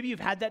maybe you've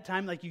had that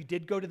time like you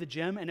did go to the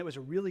gym and it was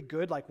a really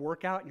good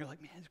workout and you're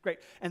like, man, it's great.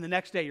 And the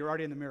next day you're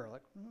already in the mirror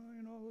like,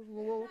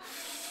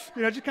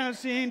 just kind of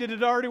seeing, did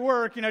it already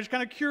work? Just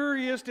kind of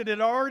curious, did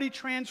it already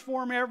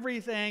transform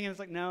everything? And it's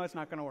like, no, it's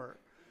not going to work.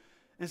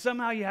 And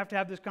somehow you have to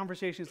have this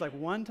conversation. It's like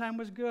one time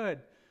was good.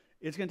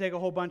 It's going to take a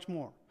whole bunch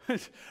more.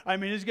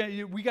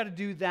 We got to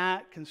do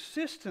that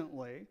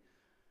consistently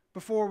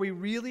before we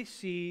really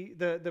see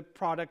the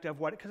product of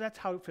because that's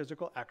how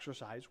physical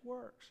exercise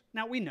works.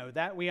 Now, we know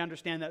that. We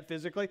understand that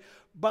physically.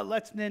 But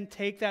let's then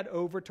take that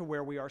over to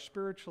where we are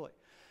spiritually.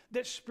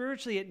 That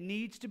spiritually it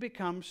needs to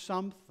become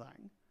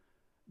something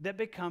that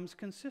becomes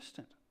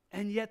consistent.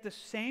 And yet the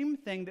same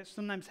thing that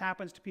sometimes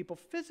happens to people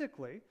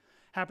physically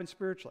happens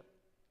spiritually.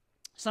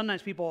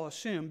 Sometimes people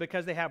assume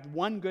because they have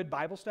one good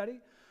Bible study,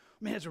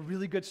 man, it's a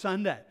really good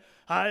Sunday.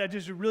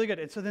 Just really good.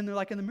 And so then they're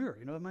like in the mirror,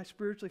 am I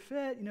spiritually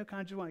fit?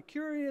 Kind of just want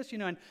curious,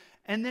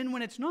 and then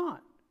when it's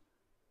not,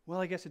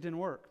 well, I guess it didn't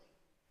work.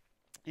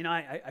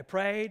 I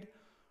prayed,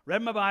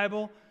 read my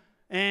Bible,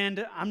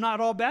 and I'm not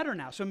all better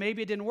now. So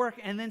maybe it didn't work.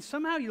 And then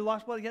somehow you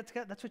lost, well,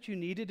 that's what you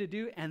needed to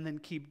do, and then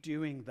keep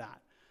doing that.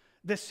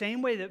 The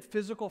same way that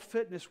physical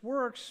fitness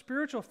works,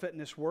 spiritual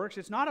fitness works.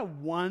 It's not a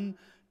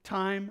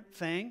one-time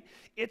thing.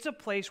 It's a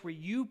place where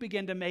you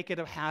begin to make it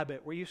a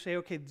habit, where you say,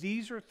 okay,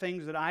 these are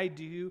things that I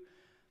do,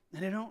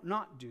 and I don't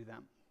not do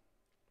them.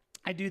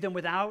 I do them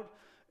without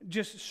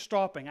just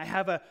stopping. I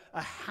have a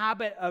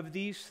habit of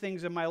these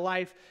things in my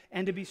life,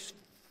 and to be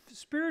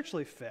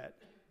spiritually fit,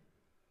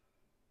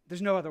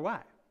 there's no other way.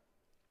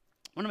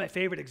 One of my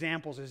favorite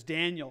examples is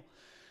Daniel.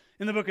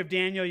 In the book of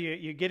Daniel,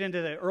 you get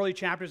into the early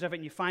chapters of it,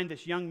 and you find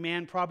this young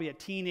man, probably a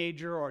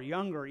teenager or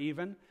younger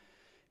even,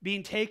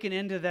 being taken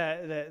into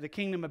the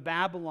kingdom of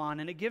Babylon,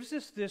 and it gives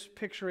us this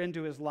picture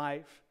into his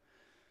life.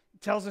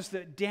 It tells us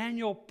that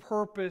Daniel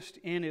purposed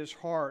in his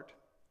heart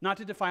not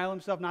to defile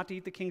himself, not to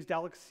eat the king's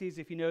delicacies,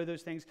 if you know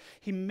those things.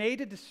 He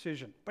made a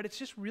decision, but it's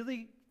just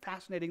really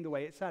fascinating the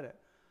way it said it.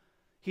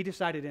 He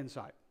decided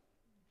inside.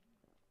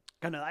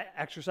 Kind of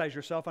exercise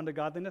yourself unto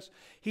godliness.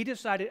 He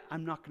decided,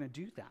 I'm not going to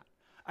do that.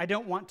 I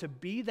don't want to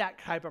be that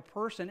type of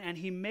person, and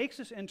he makes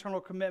this internal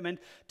commitment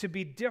to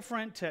be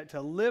different,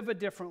 to live a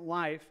different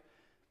life.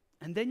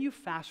 And then you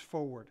fast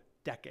forward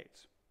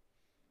decades.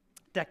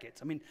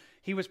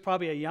 He was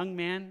probably a young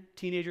man,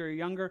 teenager or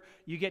younger.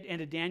 You get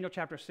into Daniel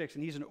chapter 6,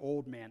 and he's an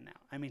old man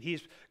now.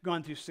 He's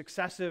gone through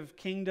successive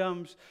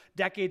kingdoms.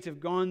 Decades have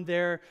gone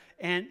there.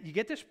 And you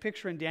get this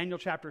picture in Daniel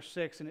chapter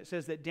 6, and it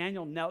says that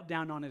Daniel knelt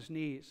down on his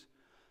knees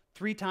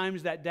 3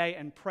 times that day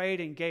and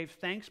prayed and gave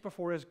thanks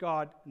before his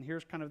God. And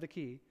here's kind of the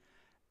key.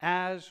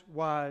 As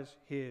was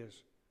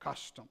his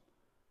custom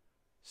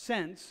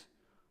since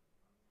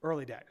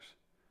early days.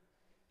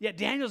 Yet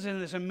Daniel's in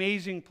this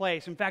amazing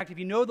place. In fact, if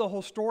you know the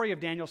whole story of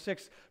Daniel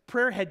 6,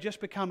 prayer had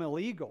just become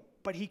illegal,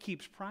 but he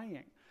keeps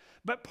praying.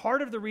 But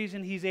part of the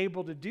reason he's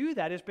able to do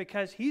that is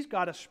because he's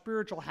got a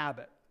spiritual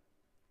habit,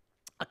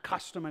 a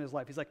custom in his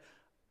life. He's like,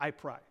 I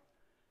pray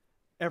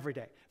every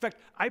day. In fact,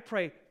 I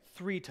pray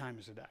 3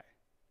 times a day.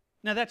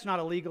 Now, that's not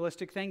a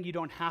legalistic thing. You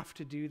don't have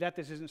to do that.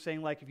 This isn't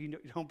saying like if you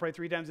don't pray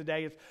 3 times a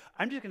day.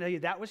 I'm just going to tell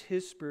you that was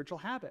his spiritual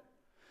habit.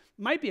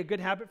 Might be a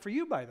good habit for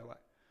you, by the way.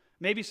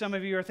 Maybe some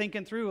of you are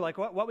thinking through, like,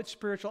 what would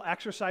spiritual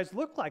exercise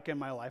look like in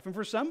my life? And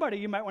for somebody,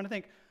 you might want to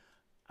think,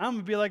 I'm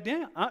going to be like,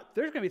 damn,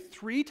 there's going to be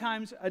 3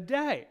 times a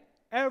day,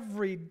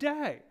 every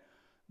day,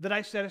 that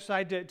I set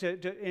aside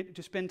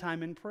to spend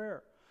time in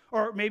prayer.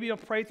 Or maybe you'll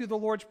pray through the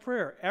Lord's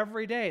Prayer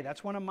every day.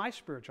 That's one of my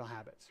spiritual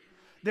habits.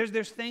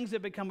 There's things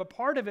that become a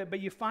part of it, but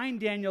you find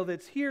Daniel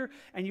that's here,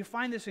 and you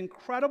find this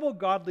incredible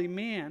godly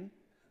man,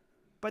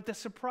 but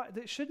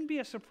it shouldn't be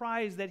a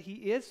surprise that he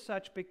is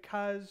such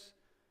because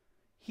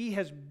he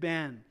has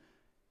been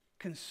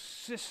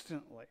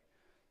consistently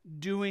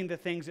doing the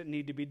things that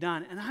need to be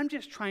done. And I'm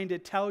just trying to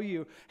tell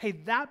you, hey,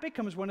 that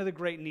becomes one of the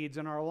great needs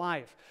in our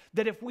life.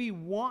 That if we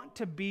want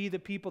to be the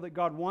people that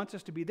God wants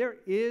us to be, there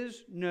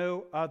is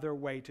no other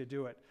way to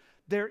do it.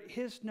 There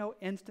is no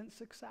instant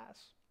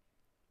success.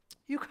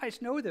 You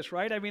guys know this,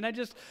 right? I mean, I'm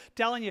just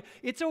telling you,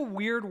 it's a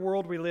weird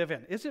world we live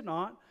in, is it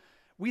not?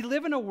 We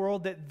live in a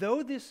world that,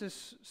 though this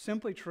is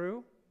simply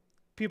true,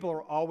 people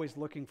are always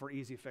looking for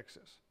easy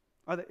fixes.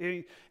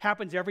 It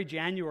happens every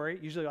January,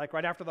 usually like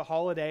right after the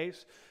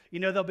holidays.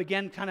 They'll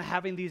begin kind of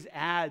having these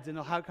ads, and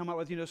they'll come out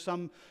with,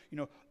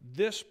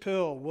 this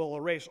pill will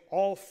erase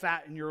all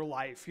fat in your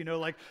life.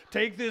 Like,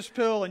 take this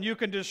pill and you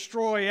can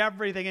destroy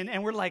everything.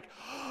 And we're like,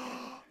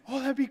 oh,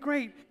 that'd be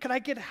great. Could I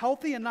get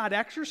healthy and not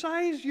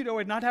exercise,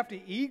 and not have to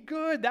eat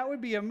good? That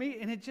would be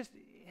amazing. And it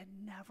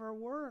never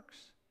works.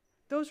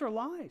 Those are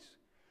lies.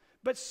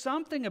 But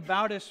something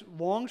about us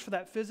longs for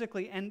that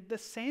physically, and the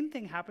same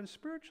thing happens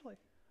spiritually.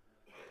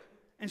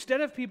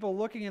 Instead of people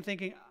looking and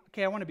thinking,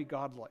 okay, I want to be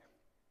godly.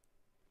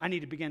 I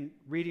need to begin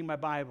reading my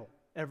Bible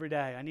every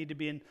day. I need to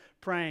begin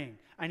praying.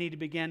 I need to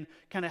begin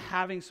kind of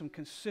having some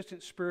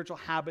consistent spiritual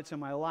habits in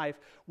my life.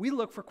 We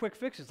look for quick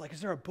fixes. Like,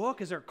 is there a book?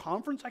 Is there a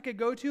conference I could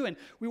go to? And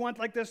we want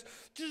like this,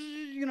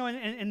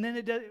 and then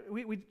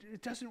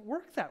it doesn't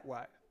work that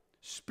way.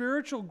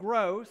 Spiritual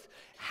growth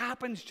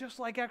happens just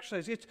like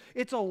exercise.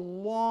 It's a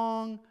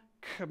long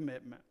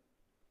commitment.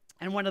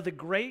 And one of the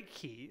great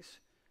keys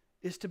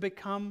is to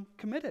become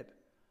committed.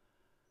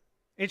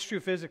 It's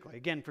true physically.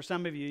 Again, for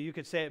some of you, you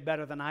could say it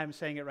better than I'm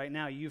saying it right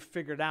now. You've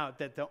figured out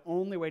that the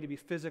only way to be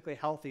physically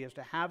healthy is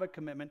to have a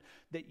commitment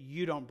that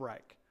you don't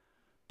break.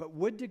 But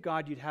would to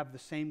God you'd have the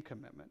same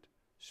commitment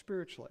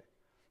spiritually.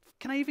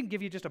 Can I even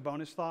give you just a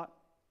bonus thought?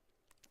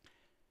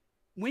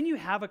 When you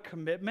have a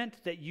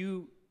commitment that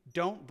you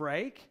don't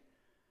break,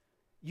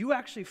 you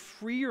actually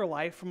free your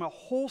life from a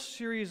whole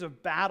series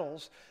of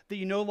battles that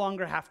you no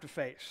longer have to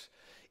face.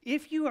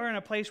 If you are in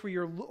a place where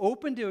you're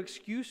open to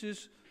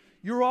excuses,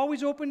 you're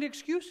always open to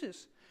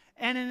excuses.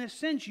 And in a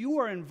sense, you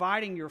are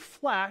inviting your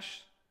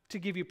flesh to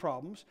give you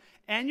problems,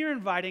 and you're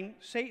inviting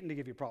Satan to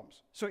give you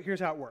problems. So here's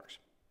how it works.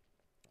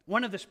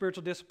 One of the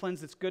spiritual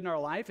disciplines that's good in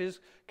our life is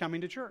coming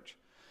to church.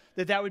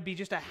 That would be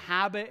just a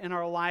habit in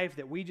our life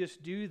that we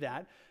just do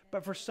that.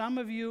 But for some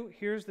of you,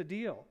 here's the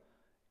deal.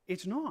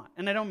 It's not.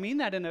 And I don't mean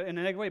that in a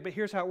negative way, but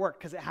here's how it worked,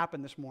 because it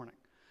happened this morning.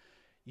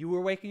 You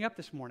were waking up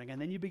this morning, and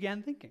then you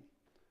began thinking,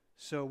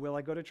 so will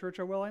I go to church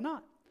or will I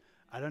not?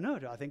 I don't know.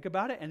 Do I think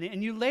about it?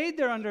 And you laid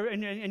there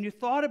and you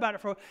thought about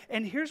it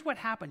and here's what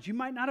happens. You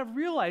might not have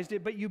realized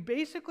it, but you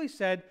basically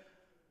said,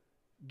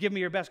 give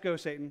me your best go,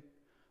 Satan.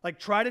 Like,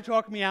 try to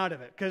talk me out of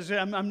it, because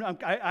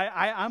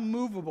I'm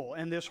movable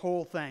in this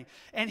whole thing.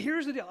 And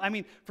here's the deal. I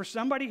mean, for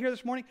somebody here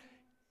this morning,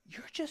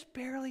 you're just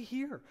barely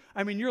here.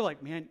 I mean, you're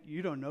like, man,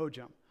 you don't know,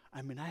 Jim.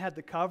 I mean, I had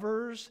the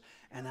covers,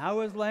 and I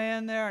was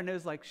laying there, and it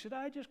was like, should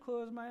I just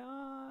close my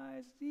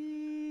eyes?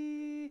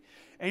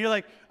 And you're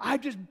like, I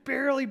just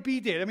barely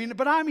beat it. I mean,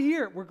 but I'm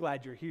here. We're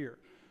glad you're here.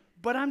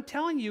 But I'm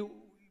telling you,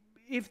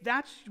 if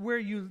that's where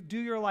you do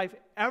your life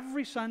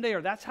every Sunday,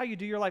 or that's how you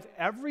do your life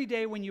every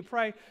day when you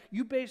pray,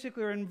 you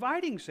basically are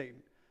inviting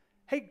Satan.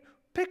 Hey,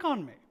 pick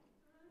on me.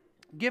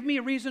 Give me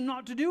a reason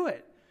not to do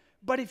it.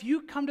 But if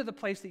you come to the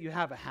place that you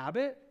have a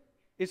habit,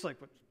 it's like,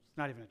 it's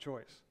not even a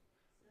choice.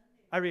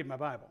 I read my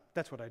Bible.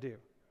 That's what I do.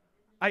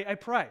 I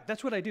pray.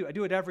 That's what I do. I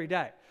do it every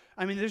day.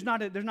 I mean, there's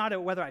not a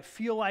whether I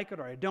feel like it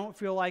or I don't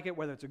feel like it,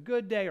 whether it's a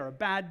good day or a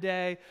bad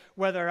day,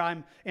 whether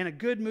I'm in a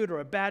good mood or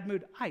a bad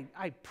mood.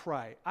 I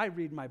pray. I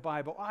read my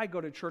Bible. I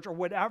go to church, or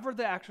whatever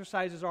the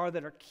exercises are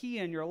that are key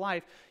in your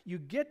life. You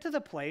get to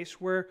the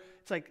place where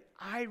it's like,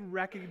 I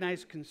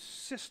recognize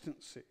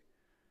consistency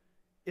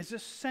is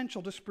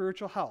essential to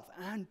spiritual health.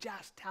 And I'm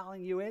just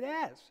telling you it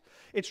is.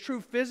 It's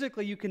true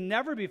physically. You can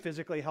never be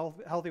physically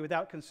healthy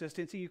without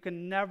consistency. You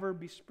can never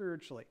be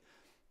spiritually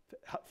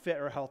fit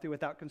or healthy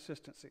without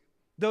consistency.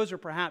 Those are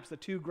perhaps the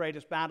 2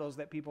 greatest battles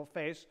that people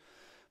face.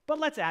 But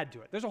let's add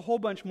to it. There's a whole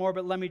bunch more,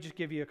 but let me just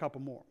give you a couple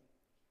more.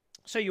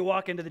 So you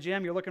walk into the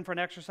gym, you're looking for an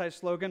exercise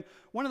slogan.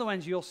 One of the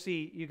ones you'll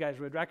see, you guys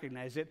would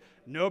recognize it,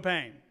 no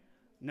pain,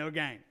 no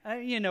gain.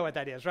 You know what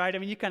that is, right? I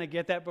mean, you kind of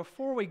get that.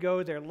 Before we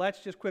go there, let's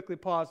just quickly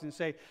pause and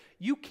say,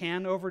 you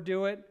can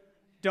overdo it,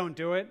 don't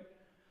do it.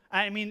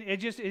 I mean,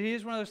 it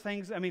is one of those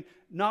things. I mean,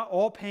 not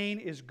all pain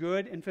is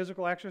good in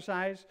physical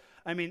exercise.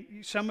 I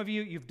mean, some of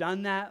you, you've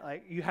done that.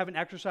 Like, you haven't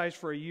exercised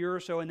for a year or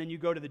so, and then you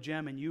go to the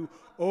gym and you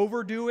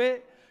overdo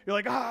it. You're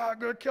like, I'm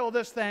going to kill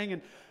this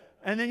thing.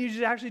 And then you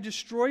just actually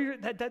destroy your,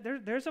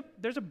 there's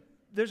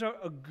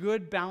a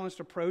good balanced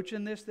approach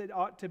in this that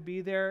ought to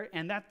be there.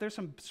 And that there's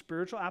some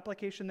spiritual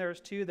application there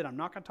too that I'm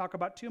not going to talk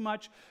about too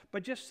much,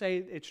 but just say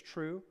it's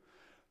true.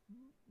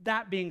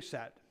 That being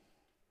said,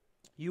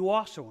 you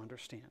also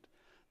understand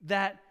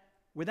that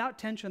without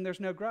tension, there's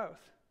no growth.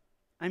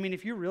 I mean,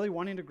 if you're really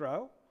wanting to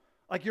grow,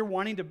 like you're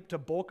wanting to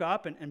bulk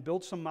up and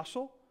build some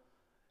muscle,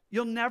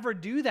 you'll never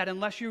do that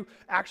unless you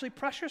actually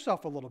press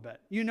yourself a little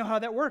bit. You know how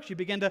that works. You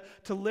begin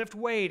to lift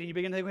weight, and you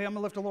begin to think, hey, I'm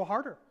going to lift a little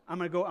harder. I'm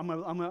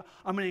going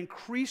to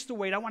increase the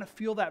weight. I want to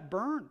feel that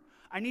burn.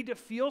 I need to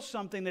feel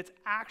something that's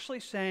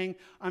actually saying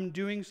I'm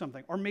doing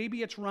something. Or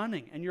maybe it's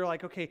running, and you're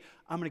like, okay,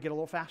 I'm going to get a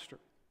little faster.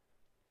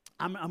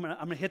 I'm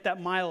going to hit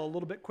that mile a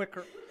little bit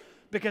quicker.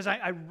 Because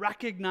I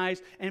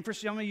recognize, and for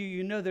some of you,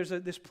 you know there's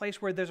this place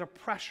where there's a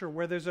pressure,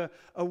 where there's a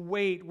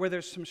weight, where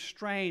there's some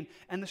strain,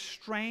 and the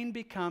strain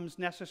becomes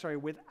necessary.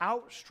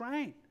 Without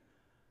strain,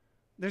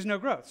 there's no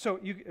growth. So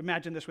you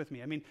imagine this with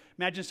me. I mean,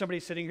 imagine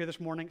somebody sitting here this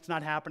morning. It's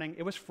not happening.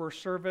 It was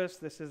first service.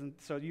 This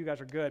isn't, so you guys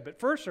are good. But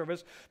first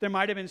service, there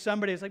might have been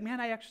somebody who's like,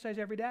 man, I exercise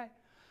every day.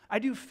 I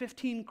do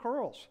 15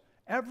 curls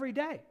every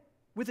day.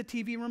 With a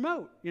TV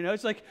remote, you know,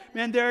 it's like,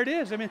 man, there it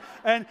is. I mean,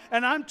 and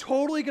I'm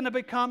totally going to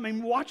become,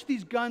 and watch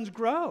these guns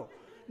grow.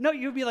 No,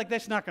 you'd be like,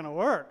 that's not going to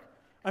work.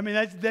 I mean,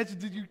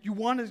 you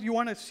want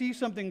to see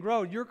something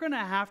grow. You're going to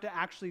have to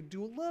actually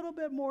do a little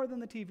bit more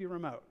than the TV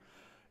remote.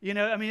 You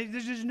know, I mean,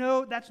 there's just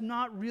that's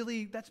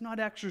not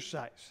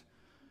exercise.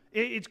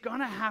 It's going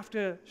to have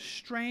to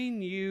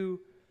strain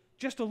you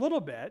just a little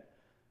bit,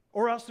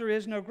 or else there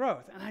is no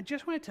growth. And I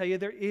just want to tell you,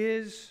 there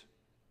is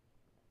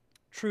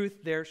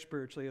truth there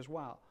spiritually as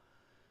well.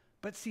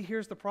 But see,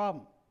 here's the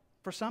problem.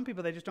 For some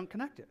people, they just don't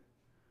connect it.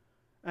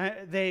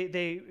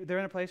 They're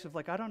in a place of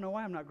like, I don't know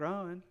why I'm not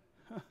growing.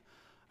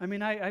 I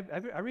mean, I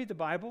read the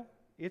Bible.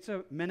 It's a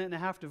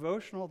 1.5-minute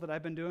devotional that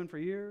I've been doing for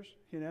years,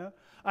 you know.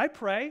 I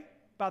pray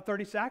about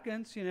 30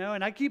 seconds, you know,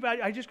 and I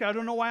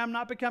don't know why I'm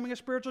not becoming a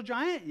spiritual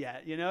giant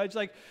yet, you know. It's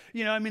like,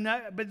 you know, I mean,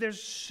 but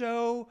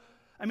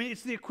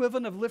it's the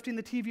equivalent of lifting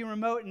the TV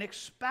remote and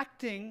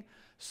expecting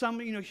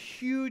some, you know,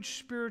 huge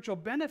spiritual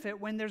benefit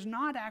when there's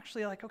not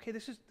actually like, okay,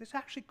 this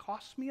actually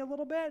costs me a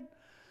little bit.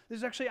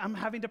 I'm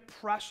having to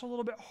press a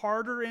little bit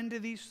harder into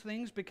these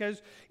things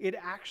because it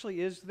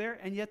actually is there,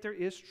 and yet there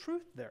is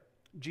truth there.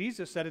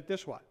 Jesus said it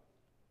this way.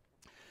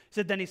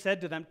 Then he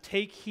said to them,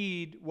 take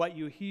heed what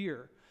you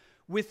hear.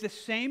 With the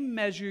same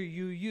measure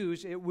you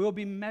use, it will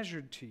be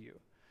measured to you.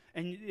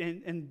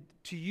 And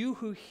to you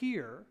who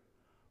hear,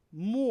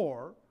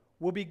 more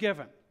will be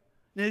given.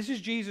 Now, this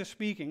is Jesus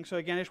speaking, so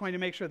again, I just wanted to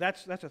make sure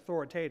that's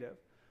authoritative.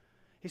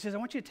 He says, I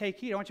want you to take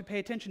heed. I want you to pay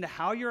attention to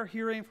how you're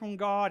hearing from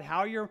God,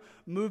 how you're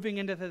moving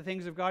into the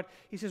things of God.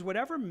 He says,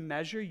 whatever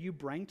measure you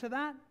bring to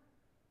that,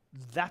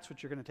 that's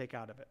what you're going to take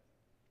out of it.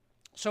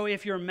 So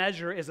if your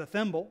measure is a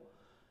thimble,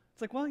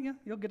 it's like, well, yeah,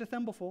 you'll get a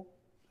thimbleful.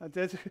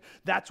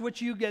 That's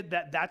what you get.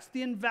 That's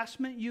the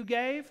investment you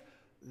gave.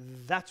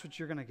 That's what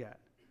you're going to get.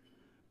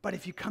 But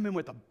if you come in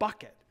with a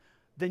bucket,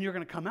 then you're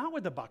going to come out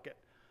with a bucket.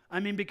 I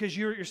mean, because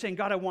you're saying,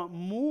 God, I want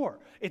more.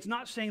 It's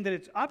not saying that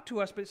it's up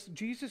to us, but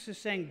Jesus is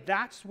saying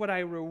that's what I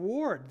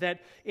reward, that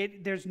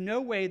there's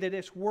no way that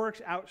this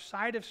works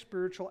outside of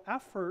spiritual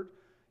effort.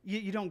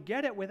 You don't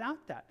get it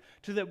without that.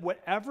 To that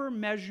whatever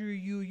measure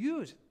you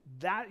use,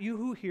 that you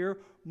who hear,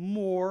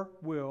 more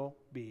will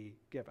be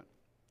given.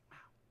 Wow.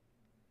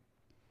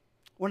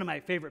 One of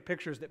my favorite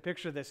pictures that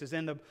picture this is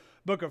in the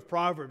book of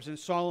Proverbs, and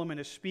Solomon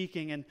is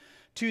speaking, and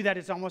to that,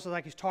 it's almost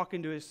like he's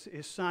talking to his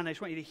son. I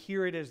just want you to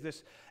hear it as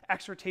this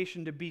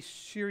exhortation to be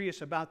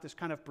serious about this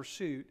kind of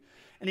pursuit.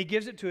 And he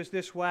gives it to us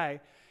this way.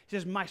 He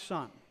says, my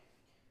son,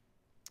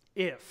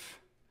 if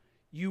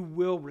you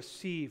will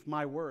receive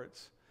my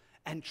words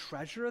and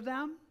treasure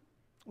them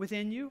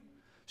within you,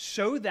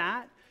 so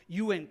that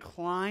you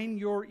incline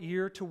your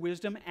ear to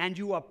wisdom and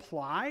you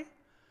apply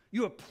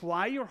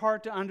your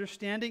heart to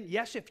understanding.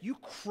 Yes, if you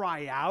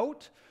cry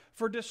out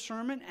for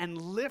discernment and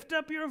lift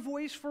up your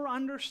voice for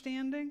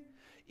understanding,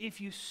 if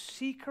you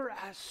seek her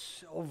as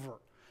silver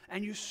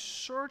and you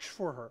search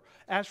for her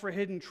as for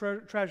hidden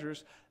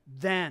treasures,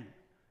 then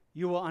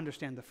you will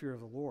understand the fear of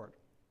the Lord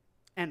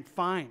and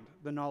find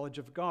the knowledge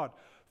of God.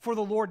 For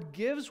the Lord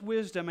gives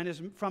wisdom,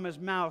 and from his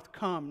mouth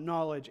come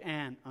knowledge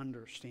and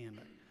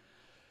understanding.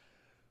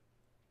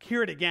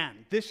 Hear it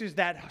again. This is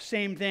that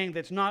same thing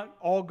that's not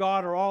all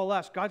God or all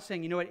us. God's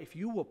saying, you know what, if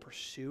you will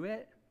pursue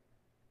it,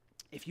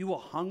 if you will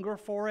hunger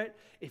for it,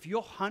 if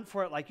you'll hunt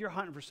for it like you're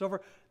hunting for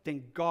silver,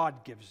 then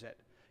God gives it.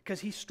 because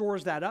he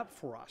stores that up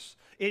for us.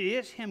 It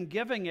is him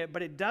giving it,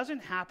 but it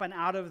doesn't happen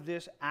out of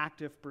this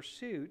active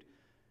pursuit.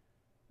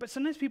 But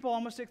sometimes people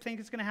almost think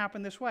it's going to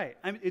happen this way.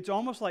 I mean, it's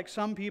almost like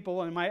some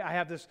people, and I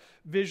have this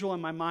visual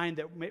in my mind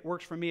that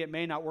works for me, it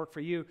may not work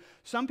for you.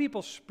 Some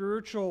people's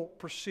spiritual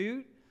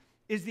pursuit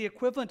is the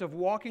equivalent of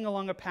walking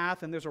along a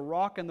path and there's a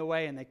rock in the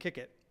way and they kick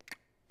it.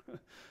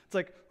 It's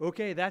like,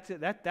 okay, that's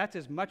it. That's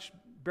as much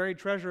buried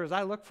treasure as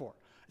I look for.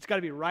 It's got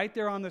to be right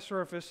there on the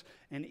surface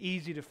and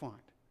easy to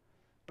find.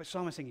 But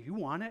someone's saying, if you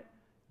want it,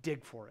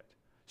 dig for it.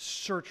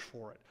 Search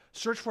for it.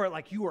 Search for it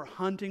like you are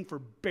hunting for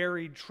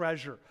buried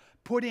treasure.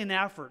 Put in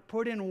effort.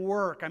 Put in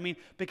work. I mean,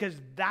 because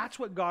that's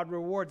what God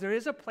rewards. There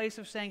is a place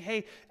of saying,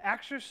 hey,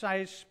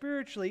 exercise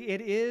spiritually,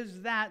 it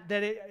is that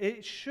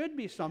it should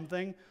be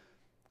something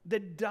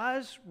that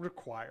does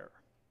require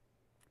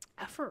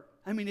effort.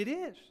 I mean, it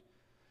is.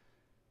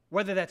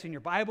 Whether that's in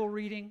your Bible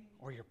reading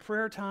or your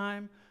prayer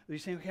time, you're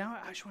saying, okay,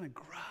 I just want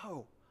to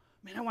grow.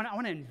 Man, I want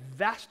to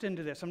invest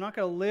into this. I'm not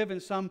going to live in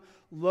some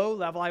low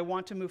level. I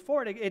want to move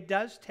forward. It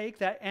does take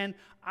that, and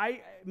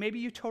maybe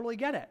you totally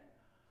get it.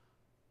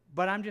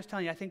 But I'm just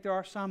telling you, I think there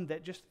are some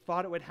that just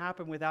thought it would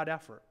happen without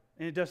effort,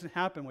 and it doesn't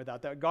happen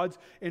without that. God's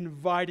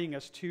inviting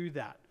us to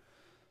that.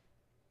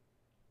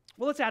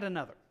 Well, let's add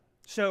another.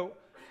 So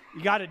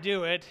you got to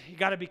do it. You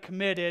got to be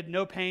committed.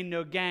 No pain,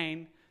 no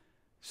gain.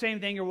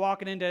 Same thing, you're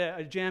walking into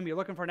a gym, you're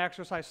looking for an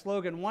exercise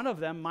slogan. One of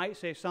them might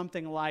say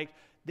something like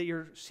that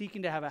you're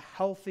seeking to have a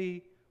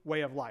healthy way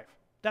of life.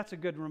 That's a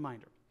good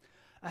reminder.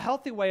 A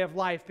healthy way of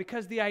life,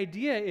 because the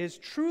idea is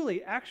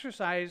truly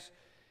exercise,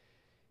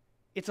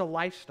 it's a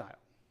lifestyle.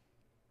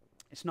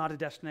 It's not a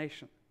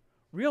destination.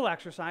 Real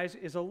exercise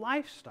is a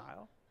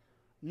lifestyle,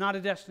 not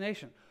a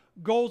destination.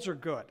 Goals are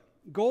good.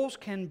 Goals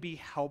can be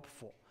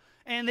helpful.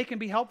 And they can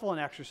be helpful in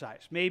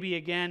exercise. Maybe,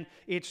 again,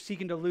 it's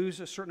seeking to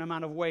lose a certain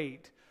amount of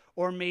weight.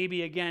 Or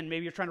maybe, again,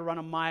 maybe you're trying to run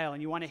a mile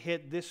and you want to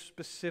hit this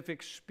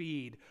specific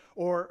speed.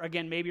 Or,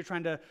 again, maybe you're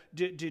trying to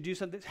do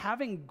something.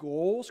 Having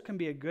goals can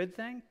be a good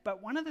thing.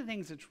 But one of the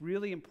things that's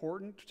really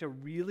important to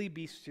really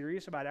be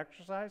serious about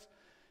exercise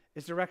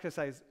is to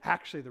recognize,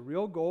 actually, the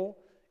real goal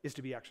is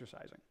to be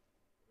exercising.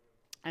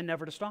 And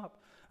never to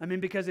stop. I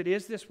mean, because it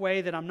is this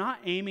way that I'm not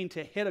aiming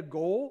to hit a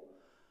goal.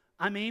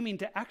 I'm aiming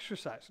to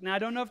exercise. Now, I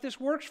don't know if this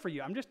works for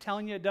you. I'm just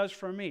telling you it does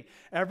for me.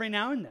 Every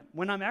now and then,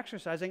 when I'm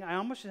exercising, I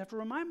almost just have to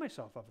remind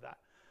myself of that.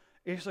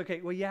 It's okay,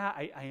 well, yeah,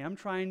 I am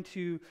trying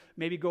to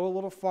maybe go a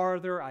little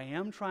farther. I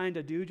am trying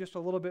to do just a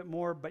little bit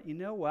more. But you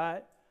know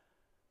what?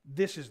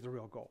 This is the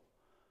real goal.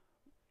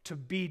 To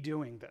be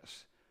doing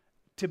this.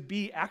 To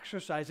be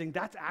exercising.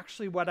 That's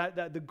actually what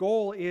the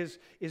goal is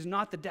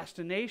not the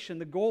destination.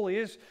 The goal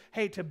is,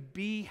 hey, to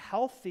be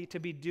healthy, to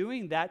be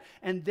doing that.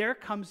 And there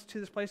comes to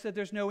this place that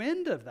there's no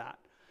end of that.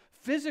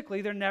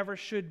 Physically, there never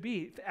should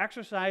be.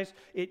 Exercise,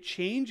 it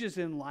changes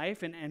in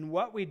life and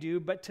what we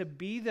do, but to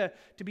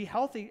be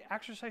healthy,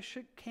 exercise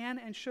can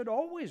and should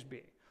always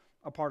be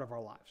a part of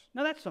our lives.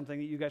 Now, that's something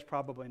that you guys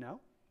probably know.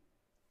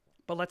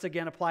 But let's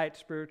again apply it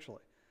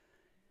spiritually.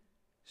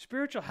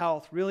 Spiritual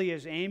health really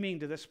is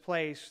aiming to this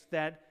place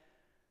that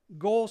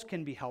goals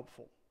can be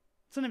helpful.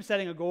 Sometimes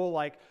setting a goal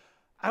like,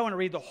 I want to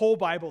read the whole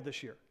Bible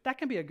this year. That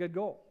can be a good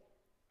goal.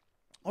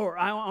 Or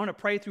I want to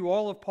pray through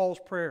all of Paul's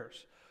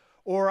prayers.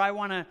 Or I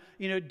want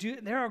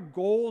to, there are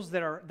goals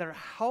that are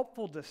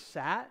helpful to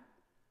set,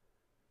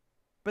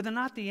 but they're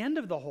not the end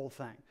of the whole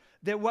thing.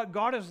 That what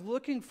God is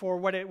looking for,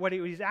 what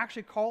He's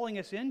actually calling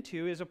us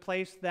into is a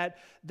place that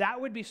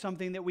would be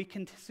something that we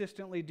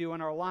consistently do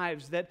in our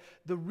lives. That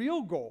the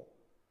real goal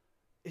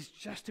is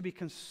just to be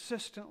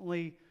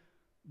consistently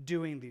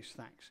doing these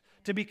things,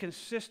 to be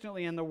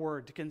consistently in the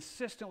Word, to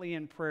consistently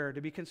in prayer,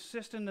 to be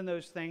consistent in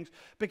those things,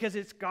 because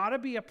it's got to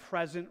be a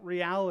present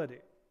reality.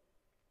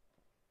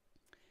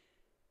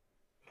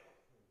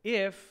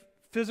 If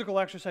physical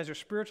exercise or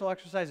spiritual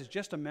exercise is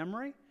just a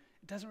memory,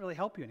 it doesn't really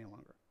help you any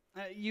longer.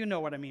 You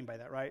know what I mean by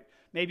that, right?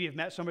 Maybe you've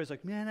met somebody who's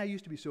like, man, I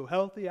used to be so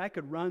healthy. I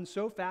could run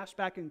so fast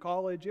back in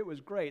college. It was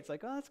great. It's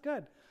like, oh, that's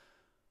good.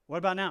 What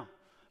about now?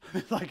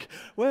 It's like,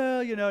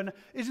 well,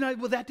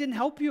 that didn't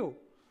help you.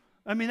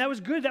 I mean, that was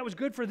good. That was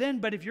good for then.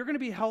 But if you're going to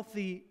be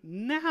healthy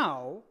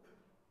now,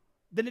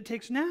 then it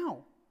takes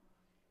now.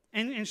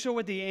 And so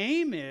what the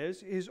aim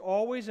is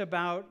always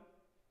about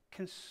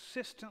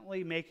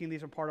consistently making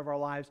these a part of our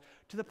lives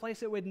to the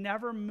place that would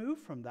never move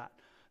from that.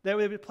 That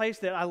would be a place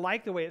that, I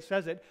like the way it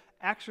says it,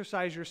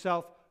 exercise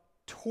yourself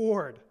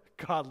toward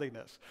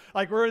godliness.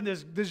 Like we're in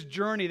this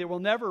journey that we'll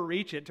never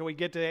reach it till we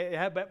get to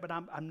it, but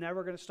I'm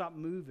never going to stop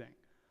moving.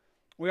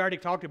 We already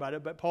talked about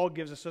it, but Paul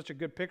gives us such a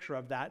good picture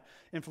of that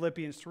in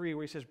Philippians 3,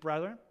 where he says,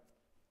 brethren,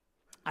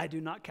 I do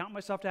not count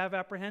myself to have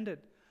apprehended,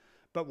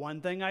 but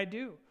one thing I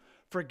do,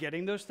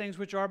 forgetting those things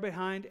which are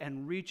behind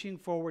and reaching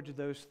forward to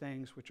those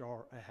things which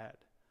are ahead.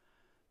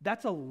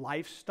 That's a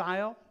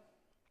lifestyle.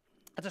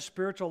 That's a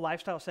spiritual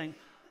lifestyle saying,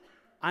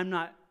 I'm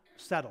not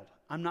settled.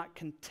 I'm not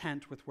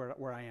content with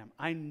where I am.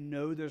 I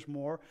know there's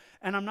more.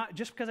 And I'm not,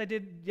 just because I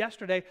did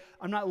yesterday,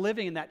 I'm not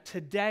living in that.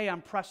 Today,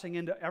 I'm pressing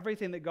into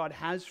everything that God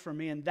has for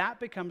me. And that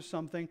becomes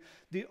something,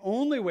 the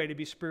only way to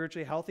be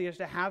spiritually healthy is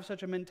to have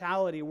such a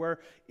mentality where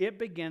it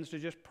begins to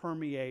just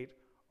permeate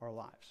our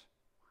lives.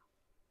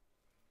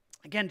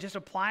 Again, just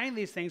applying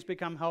these things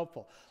become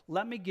helpful.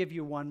 Let me give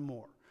you one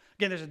more.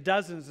 Again, there's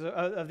dozens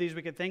of these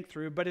we could think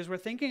through, but as we're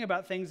thinking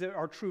about things that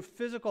are true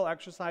physical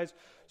exercise,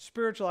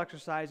 spiritual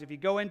exercise, if you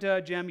go into a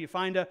gym, you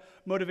find a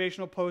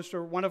motivational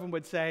poster, one of them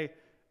would say,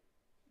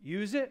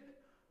 use it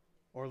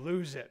or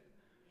lose it.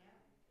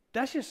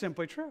 That's just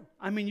simply true.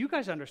 I mean, you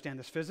guys understand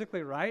this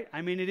physically, right?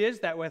 I mean, it is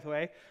that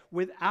way.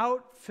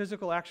 Without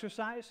physical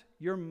exercise,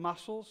 your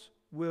muscles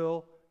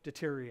will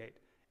deteriorate.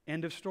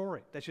 End of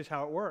story. That's just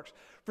how it works.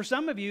 For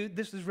some of you,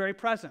 this is very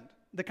present.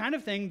 The kind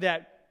of thing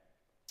that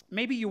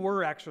maybe you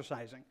were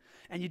exercising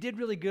and you did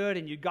really good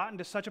and you'd gotten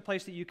to such a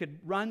place that you could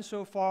run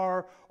so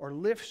far or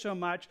lift so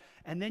much,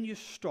 and then you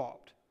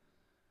stopped.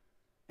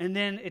 And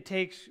then it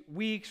takes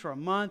weeks or a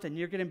month and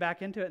you're getting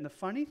back into it. And the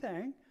funny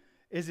thing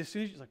is, as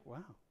soon as you're like,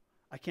 wow,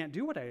 I can't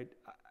do what I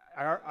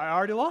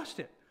already lost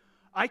it.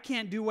 I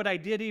can't do what I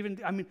did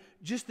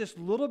just this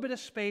little bit of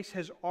space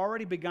has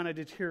already begun a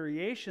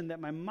deterioration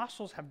that my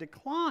muscles have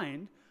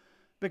declined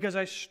because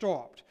I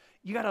stopped.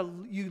 You got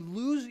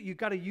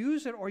to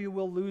use it or you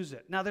will lose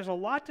it. Now, there's a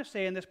lot to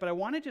say in this, but I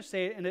want to just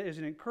say it as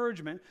an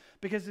encouragement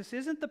because this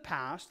isn't the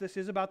past. This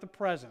is about the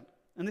present.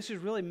 And this is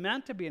really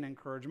meant to be an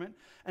encouragement.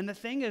 And the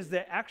thing is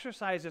that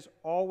exercise is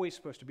always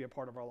supposed to be a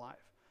part of our life.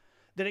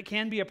 That it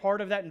can be a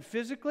part of that. And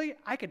physically,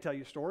 I could tell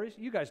you stories.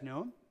 You guys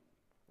know them.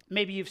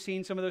 Maybe you've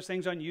seen some of those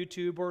things on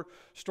YouTube or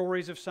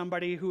stories of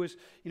somebody who is,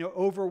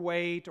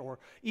 overweight or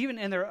even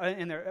in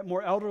their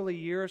more elderly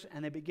years,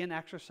 and they begin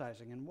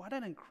exercising. And what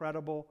an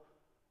incredible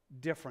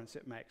difference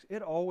it makes.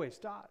 It always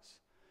does.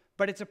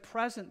 But it's a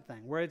present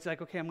thing where it's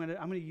like, okay, I'm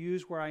going to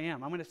use where I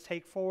am. I'm going to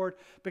take forward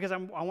because I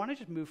want to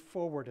just move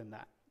forward in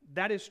that.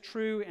 That is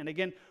true, and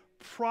again,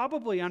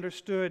 probably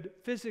understood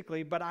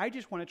physically, but I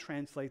just want to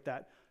translate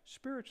that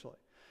spiritually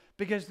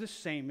because the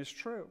same is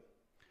true.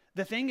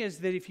 The thing is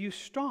that if you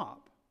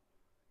stop,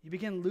 you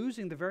begin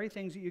losing the very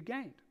things that you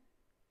gained.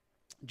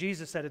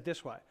 Jesus said it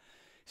this way.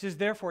 He says,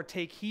 therefore,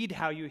 take heed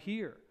how you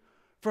hear.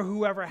 For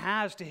whoever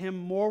has, to him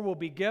more will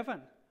be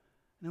given.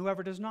 And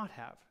whoever does not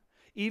have,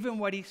 even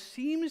what he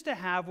seems to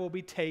have will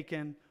be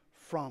taken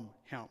from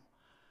him.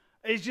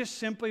 It's just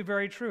simply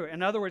very true.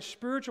 In other words,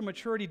 spiritual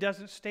maturity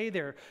doesn't stay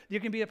there. You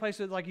can be a place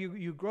that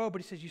you grow,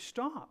 but he says you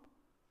stop.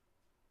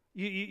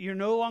 You're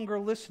no longer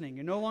listening.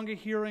 You're no longer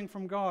hearing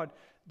from God.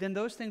 Then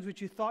those things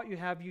which you thought you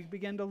have, you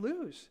begin to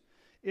lose.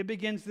 It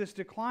begins this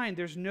decline.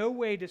 There's no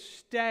way to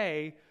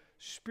stay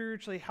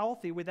spiritually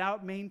healthy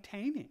without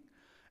maintaining.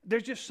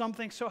 There's just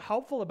something so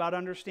helpful about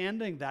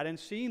understanding that and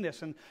seeing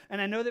this. And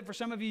I know that for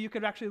some of you, you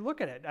could actually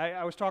look at it.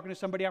 I was talking to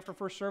somebody after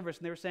first service,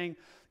 and they were saying,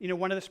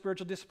 one of the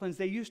spiritual disciplines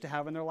they used to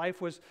have in their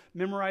life was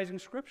memorizing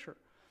Scripture.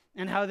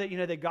 And how that,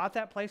 they got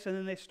that place and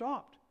then they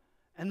stopped.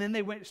 And then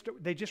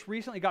they just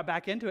recently got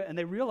back into it, and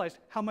they realized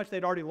how much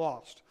they'd already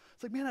lost.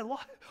 It's like, man, I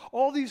lost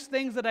all these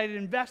things that I'd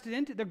invested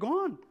into. They're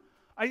gone.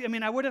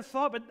 I would have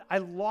thought, but I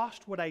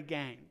lost what I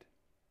gained.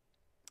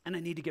 And I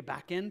need to get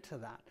back into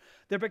that.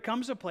 There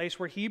becomes a place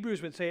where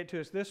Hebrews would say it to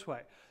us this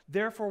way.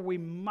 Therefore, we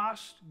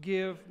must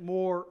give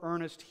more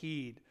earnest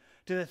heed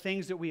to the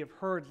things that we have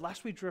heard,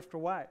 lest we drift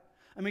away.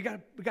 We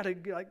got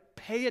to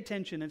pay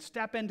attention and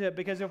step into it,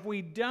 because if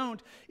we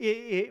don't,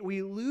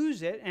 we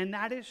lose it, and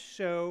that is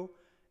so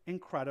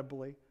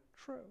incredibly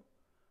true.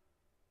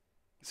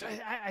 So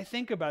I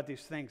think about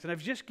these things, and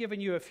I've just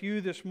given you a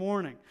few this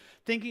morning,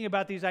 thinking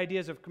about these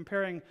ideas of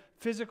comparing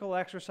physical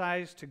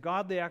exercise to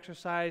godly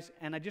exercise,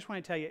 and I just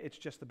want to tell you, it's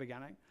just the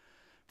beginning.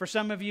 For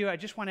some of you, I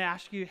just want to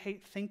ask you,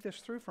 hey, think this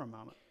through for a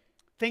moment.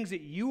 Things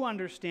that you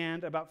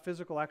understand about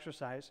physical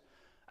exercise,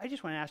 I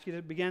just want to ask you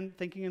to begin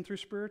thinking them through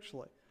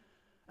spiritually.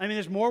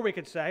 There's more we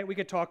could say. We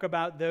could talk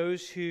about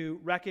those who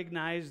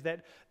recognize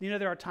that,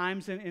 there are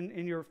times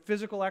in your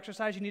physical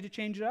exercise you need to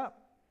change it up.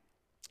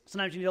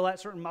 Sometimes you need to let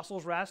certain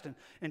muscles rest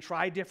and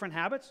try different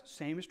habits.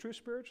 Same is true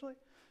spiritually.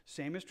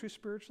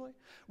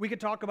 We could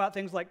talk about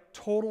things like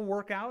total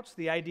workouts,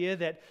 the idea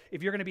that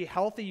if you're going to be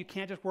healthy, you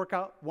can't just work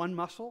out one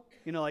muscle,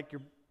 like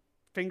your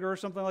finger or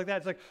something like that.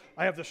 It's like,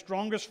 I have the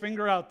strongest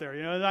finger out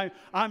there.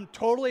 I'm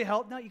totally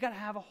healthy. No, you got to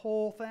have a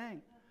whole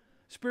thing.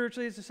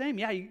 Spiritually, it's the same.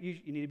 Yeah, you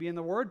need to be in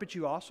the Word, but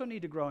you also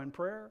need to grow in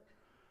prayer.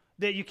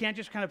 That you can't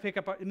just kind of pick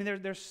up.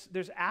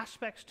 There's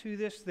aspects to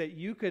this that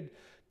you could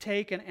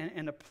take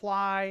and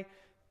apply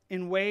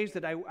in ways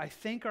that I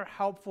think are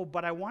helpful,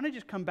 but I want to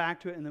just come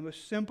back to it in the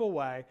most simple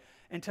way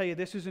and tell you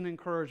this is an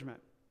encouragement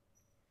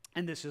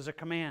and this is a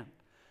command.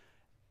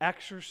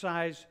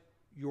 Exercise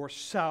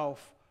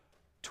yourself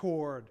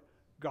toward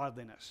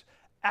godliness.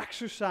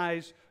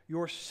 Exercise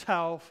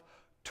yourself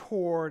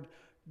toward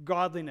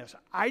godliness.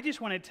 I just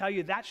want to tell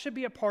you that should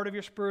be a part of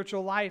your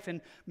spiritual life,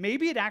 and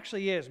maybe it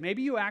actually is.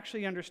 Maybe you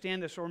actually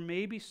understand this, or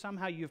maybe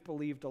somehow you've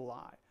believed a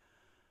lie.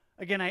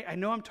 Again, I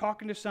know I'm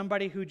talking to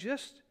somebody who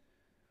just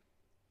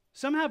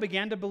somehow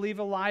began to believe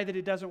a lie that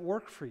it doesn't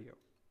work for you.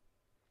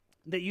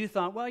 That you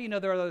thought, well,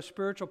 there are those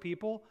spiritual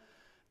people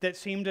that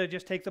seem to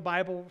just take the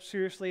Bible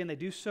seriously and they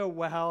do so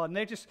well, and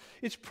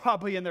it's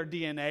probably in their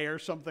DNA or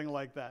something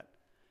like that.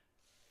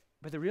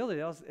 But the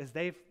reality is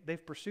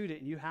they've pursued it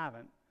and you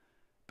haven't,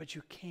 but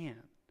you can.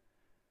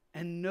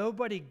 And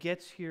nobody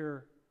gets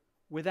here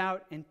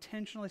without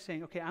intentionally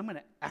saying, okay, I'm going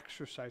to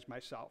exercise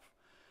myself.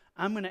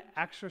 I'm going to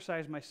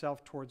exercise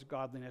myself towards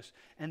godliness,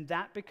 and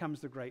that becomes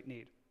the great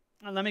need.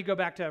 And let me go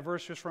back to that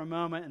verse just for a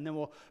moment, and then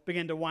we'll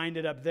begin to wind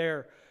it up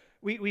there.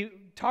 We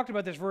talked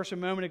about this verse a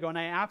moment ago, and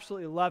I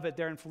absolutely love it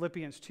there in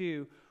Philippians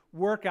 2.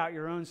 Work out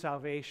your own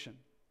salvation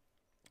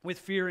with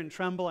fear and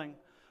trembling,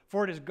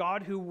 for it is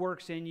God who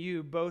works in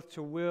you both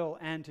to will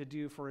and to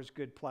do for his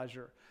good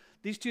pleasure.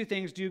 These two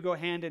things do go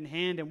hand in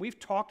hand, and we've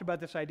talked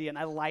about this idea, and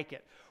I like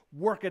it.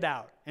 Work it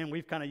out. And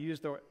we've kind of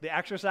used the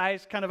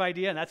exercise kind of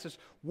idea, and that's just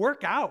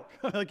work out.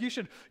 Like you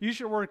should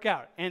work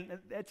out. And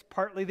it's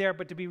partly there,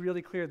 but to be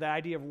really clear, the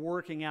idea of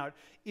working out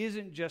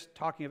isn't just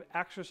talking of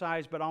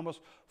exercise, but almost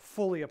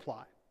fully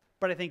apply.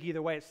 But I think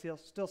either way, it's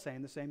still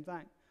saying the same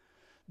thing.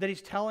 That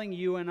he's telling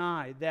you and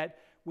I that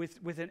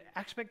with an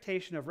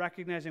expectation of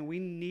recognizing we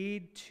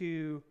need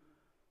to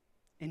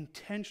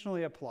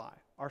intentionally apply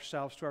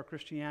ourselves to our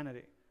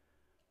Christianity.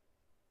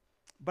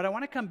 But I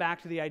want to come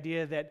back to the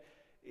idea that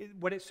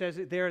what it says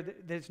there,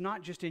 that it's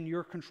not just in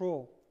your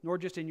control, nor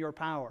just in your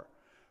power.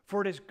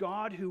 For it is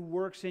God who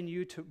works in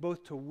you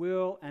both to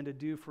will and to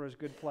do for his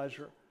good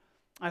pleasure.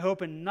 I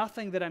hope in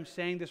nothing that I'm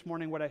saying this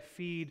morning would I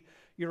feed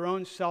your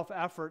own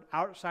self-effort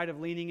outside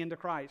of leaning into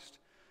Christ,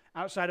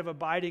 outside of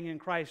abiding in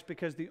Christ,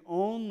 because the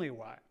only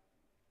way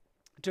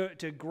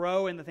to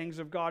grow in the things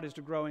of God is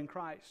to grow in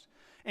Christ.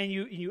 And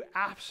you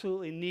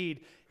absolutely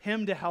need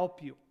him to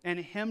help you and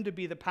him to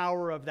be the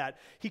power of that.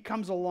 He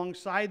comes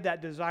alongside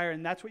that desire,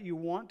 and that's what you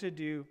want to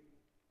do.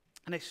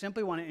 And I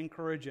simply want to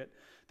encourage it.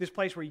 This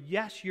place where,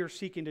 yes, you're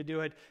seeking to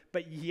do it,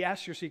 but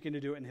yes, you're seeking to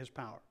do it in his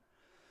power.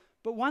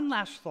 But one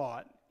last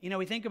thought.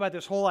 We think about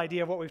this whole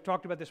idea of what we've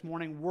talked about this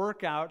morning,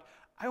 work out.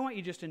 I want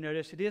you just to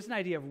notice it is an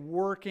idea of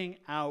working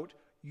out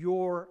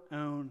your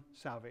own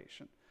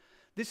salvation.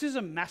 This is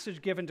a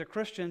message given to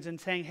Christians and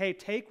saying, hey,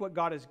 take what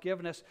God has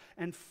given us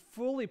and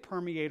fully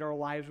permeate our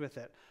lives with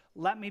it.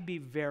 Let me be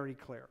very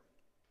clear.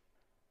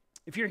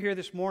 If you're here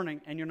this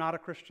morning and you're not a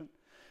Christian,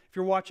 if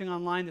you're watching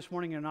online this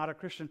morning and you're not a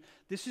Christian,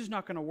 this is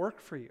not going to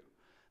work for you.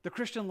 The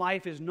Christian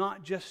life is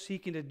not just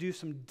seeking to do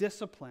some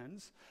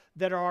disciplines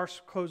that are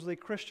supposedly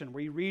Christian,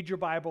 where you read your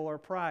Bible or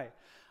pray.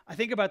 I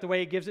think about the way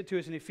he gives it to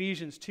us in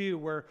Ephesians 2,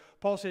 where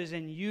Paul says,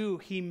 in you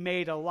he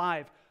made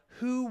alive,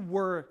 who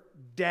were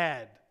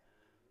dead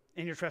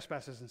in your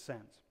trespasses and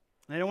sins.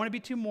 And I don't want to be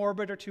too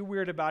morbid or too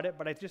weird about it,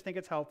 but I just think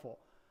it's helpful.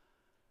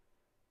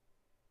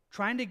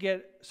 Trying to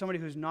get somebody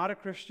who's not a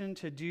Christian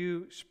to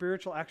do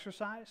spiritual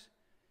exercise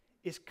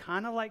is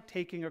kind of like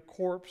taking a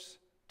corpse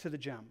to the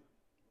gym.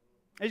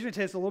 I just want to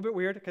tell you it's a little bit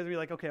weird because we're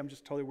like, okay, I'm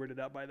just totally weirded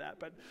out by that.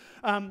 But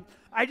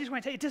I just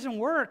want to tell you it doesn't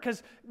work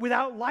because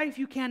without life,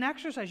 you can't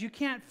exercise. You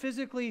can't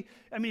physically,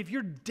 if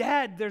you're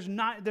dead, there's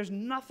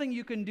nothing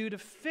you can do to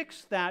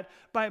fix that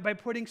by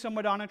putting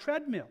someone on a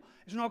treadmill.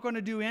 It's not going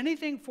to do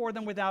anything for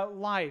them without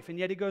life. And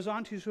yet he goes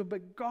on to say,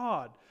 but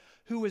God,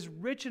 who is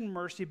rich in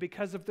mercy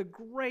because of the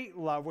great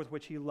love with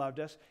which he loved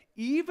us,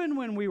 even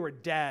when we were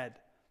dead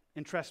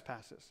in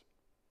trespasses,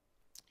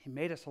 he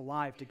made us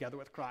alive together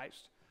with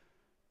Christ.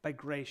 By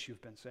grace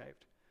you've been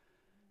saved.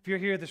 If you're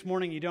here this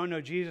morning, you don't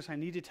know Jesus, I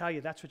need to tell you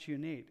that's what you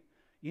need.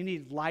 You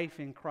need life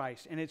in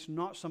Christ, and it's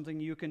not something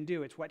you can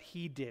do. It's what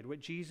he did, what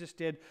Jesus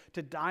did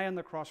to die on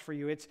the cross for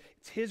you. It's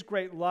his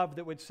great love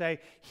that would say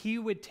he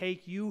would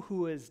take you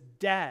who is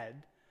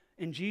dead,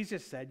 and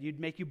Jesus said you'd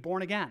make you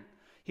born again.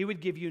 He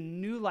would give you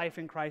new life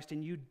in Christ,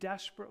 and you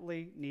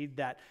desperately need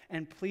that.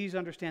 And please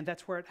understand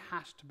that's where it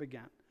has to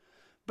begin.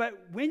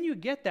 But when you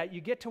get that,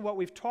 you get to what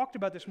we've talked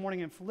about this morning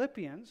in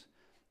Philippians.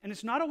 And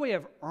it's not a way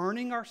of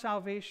earning our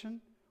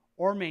salvation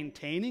or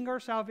maintaining our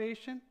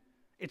salvation.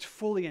 It's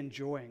fully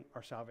enjoying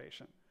our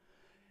salvation.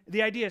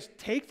 The idea is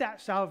take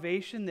that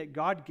salvation that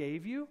God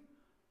gave you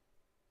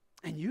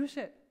and use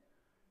it.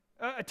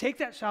 Take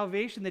that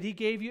salvation that he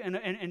gave you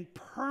and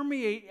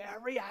permeate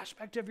every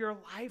aspect of your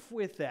life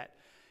with it.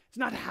 It's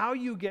not how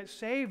you get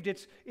saved.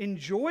 It's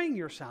enjoying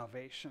your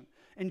salvation,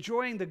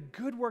 enjoying the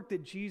good work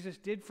that Jesus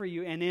did for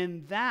you. And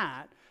in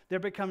that, there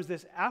becomes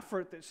this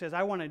effort that says,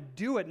 I want to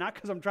do it, not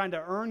because I'm trying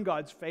to earn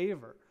God's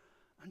favor.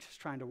 I'm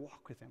just trying to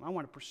walk with him. I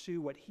want to pursue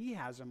what he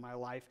has in my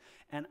life.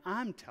 And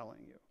I'm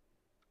telling you,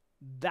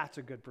 that's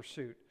a good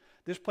pursuit.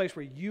 This place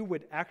where you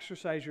would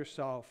exercise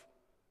yourself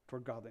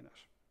toward godliness.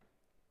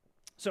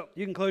 So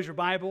you can close your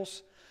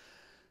Bibles,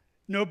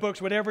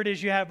 notebooks, whatever it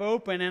is you have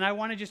open. And I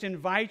want to just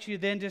invite you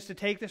then just to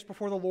take this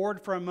before the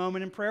Lord for a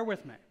moment in prayer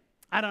with me.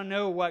 I don't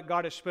know what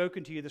God has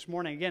spoken to you this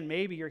morning. Again,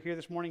 maybe you're here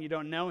this morning, you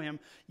don't know him.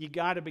 You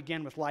got to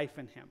begin with life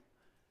in him.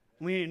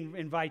 We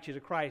invite you to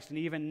Christ. And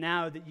even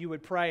now that you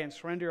would pray and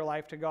surrender your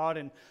life to God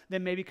and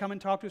then maybe come and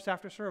talk to us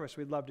after service.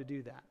 We'd love to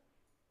do that.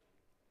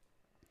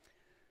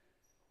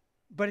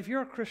 But if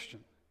you're a Christian,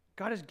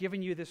 God has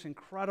given you this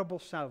incredible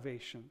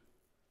salvation,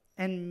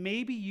 and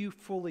maybe you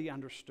fully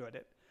understood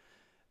it,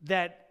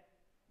 that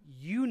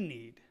you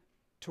need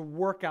to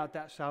work out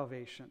that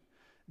salvation,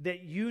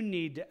 that you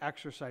need to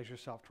exercise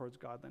yourself towards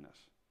godliness.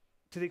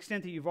 To the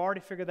extent that you've already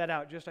figured that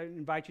out, I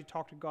invite you to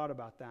talk to God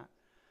about that.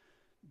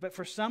 But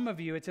for some of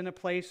you, it's in a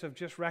place of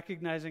just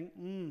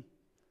recognizing,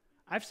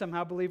 I've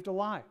somehow believed a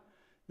lie,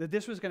 that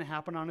this was going to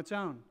happen on its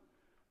own,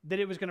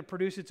 that it was going to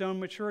produce its own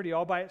maturity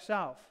all by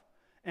itself,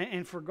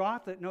 and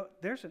forgot that, no,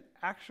 there's an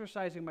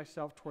exercising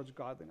myself towards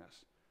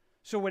godliness.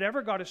 So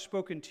whatever God has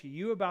spoken to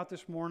you about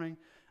this morning,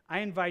 I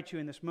invite you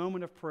in this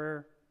moment of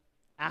prayer,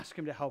 ask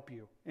him to help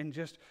you, and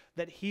just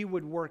that he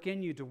would work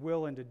in you to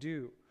will and to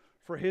do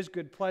for his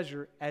good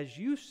pleasure as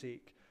you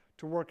seek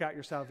to work out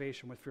your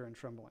salvation with fear and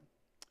trembling.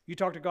 You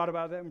talk to God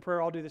about that in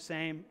prayer, I'll do the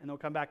same, and they'll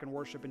come back and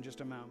worship in just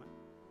a moment.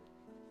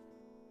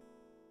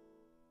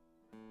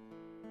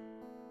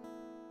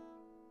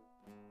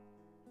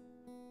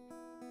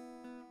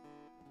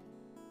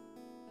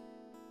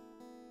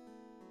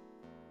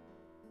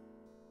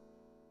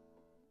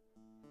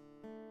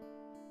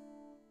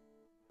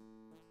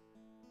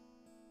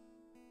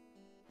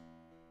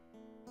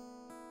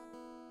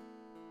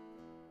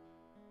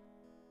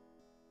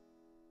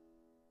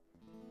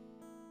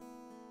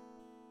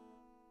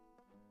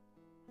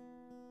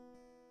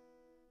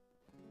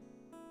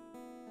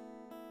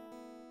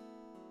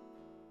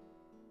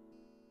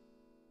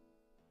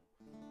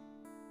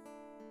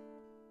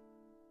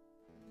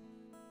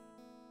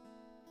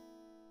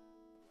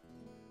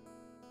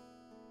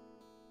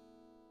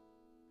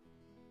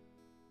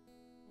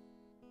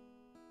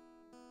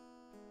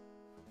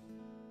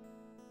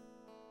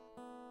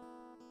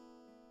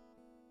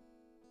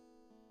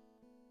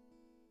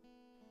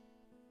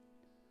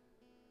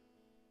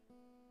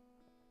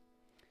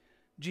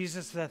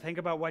 Jesus, think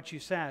about what you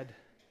said,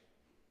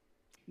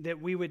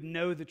 that we would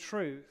know the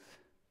truth,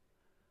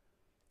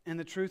 and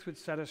the truth would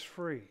set us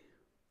free.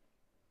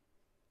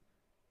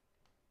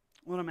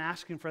 Well, I'm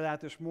asking for that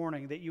this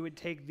morning, that you would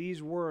take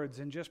these words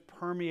and just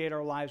permeate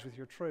our lives with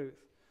your truth.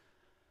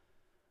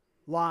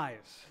 Lies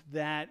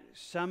that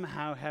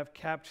somehow have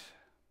kept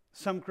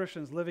some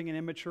Christians living in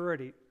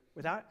immaturity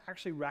without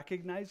actually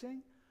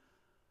recognizing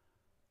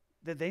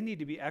that they need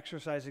to be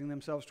exercising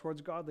themselves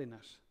towards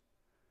godliness.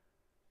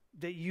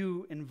 That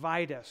you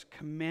invite us,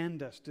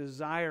 command us,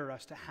 desire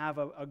us to have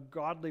a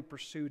godly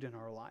pursuit in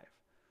our life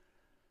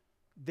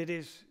that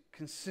is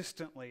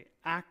consistently,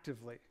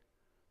 actively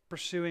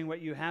pursuing what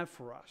you have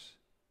for us,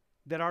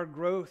 that our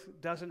growth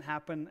doesn't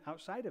happen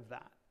outside of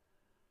that.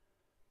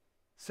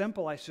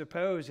 Simple, I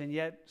suppose, and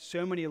yet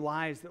so many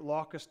lies that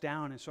lock us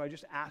down, and so I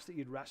just ask that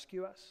you'd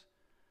rescue us.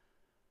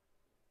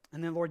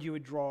 And then, Lord, you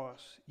would draw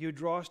us. You would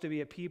draw us to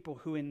be a people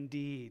who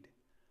indeed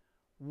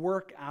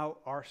work out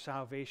our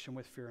salvation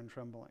with fear and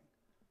trembling.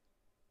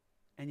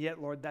 And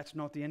yet, Lord, that's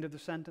not the end of the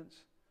sentence.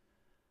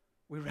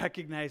 We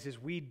recognize as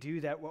we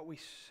do that, what we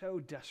so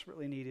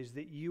desperately need is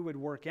that you would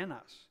work in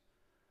us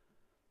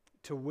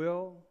to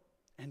will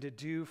and to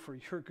do for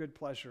your good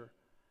pleasure.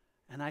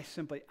 And I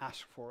simply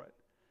ask for it.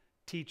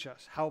 Teach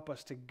us, help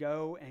us to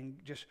go and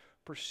just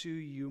pursue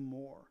you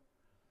more.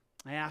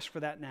 I ask for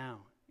that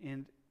now,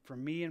 and for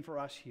me and for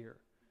us here,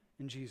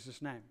 in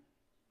Jesus' name.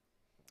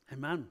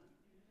 Amen.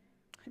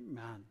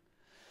 Amen.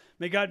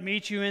 May God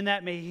meet you in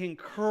that. May he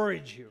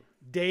encourage you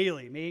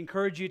daily. May he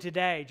encourage you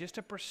today just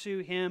to pursue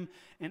him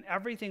and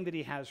everything that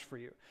he has for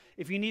you.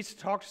 If you need to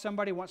talk to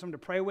somebody, want someone to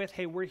pray with,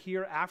 hey, we're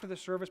here after the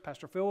service.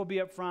 Pastor Phil will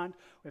be up front.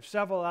 We have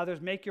several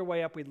others. Make your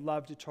way up. We'd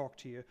love to talk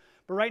to you.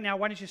 But right now,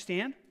 why don't you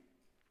stand?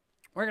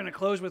 We're going to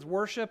close with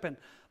worship, and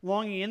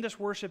longing in this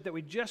worship that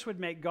we just would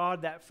make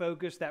God that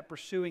focus, that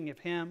pursuing of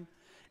him.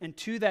 And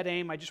to that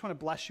aim, I just want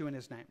to bless you in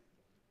his name.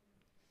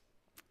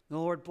 The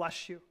Lord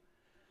bless you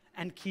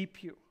and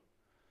keep you.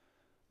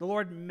 The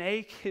Lord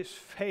make his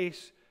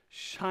face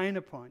shine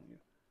upon you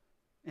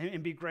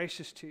and be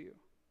gracious to you.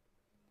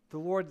 The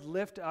Lord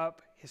lift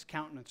up his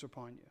countenance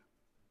upon you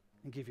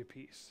and give you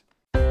peace.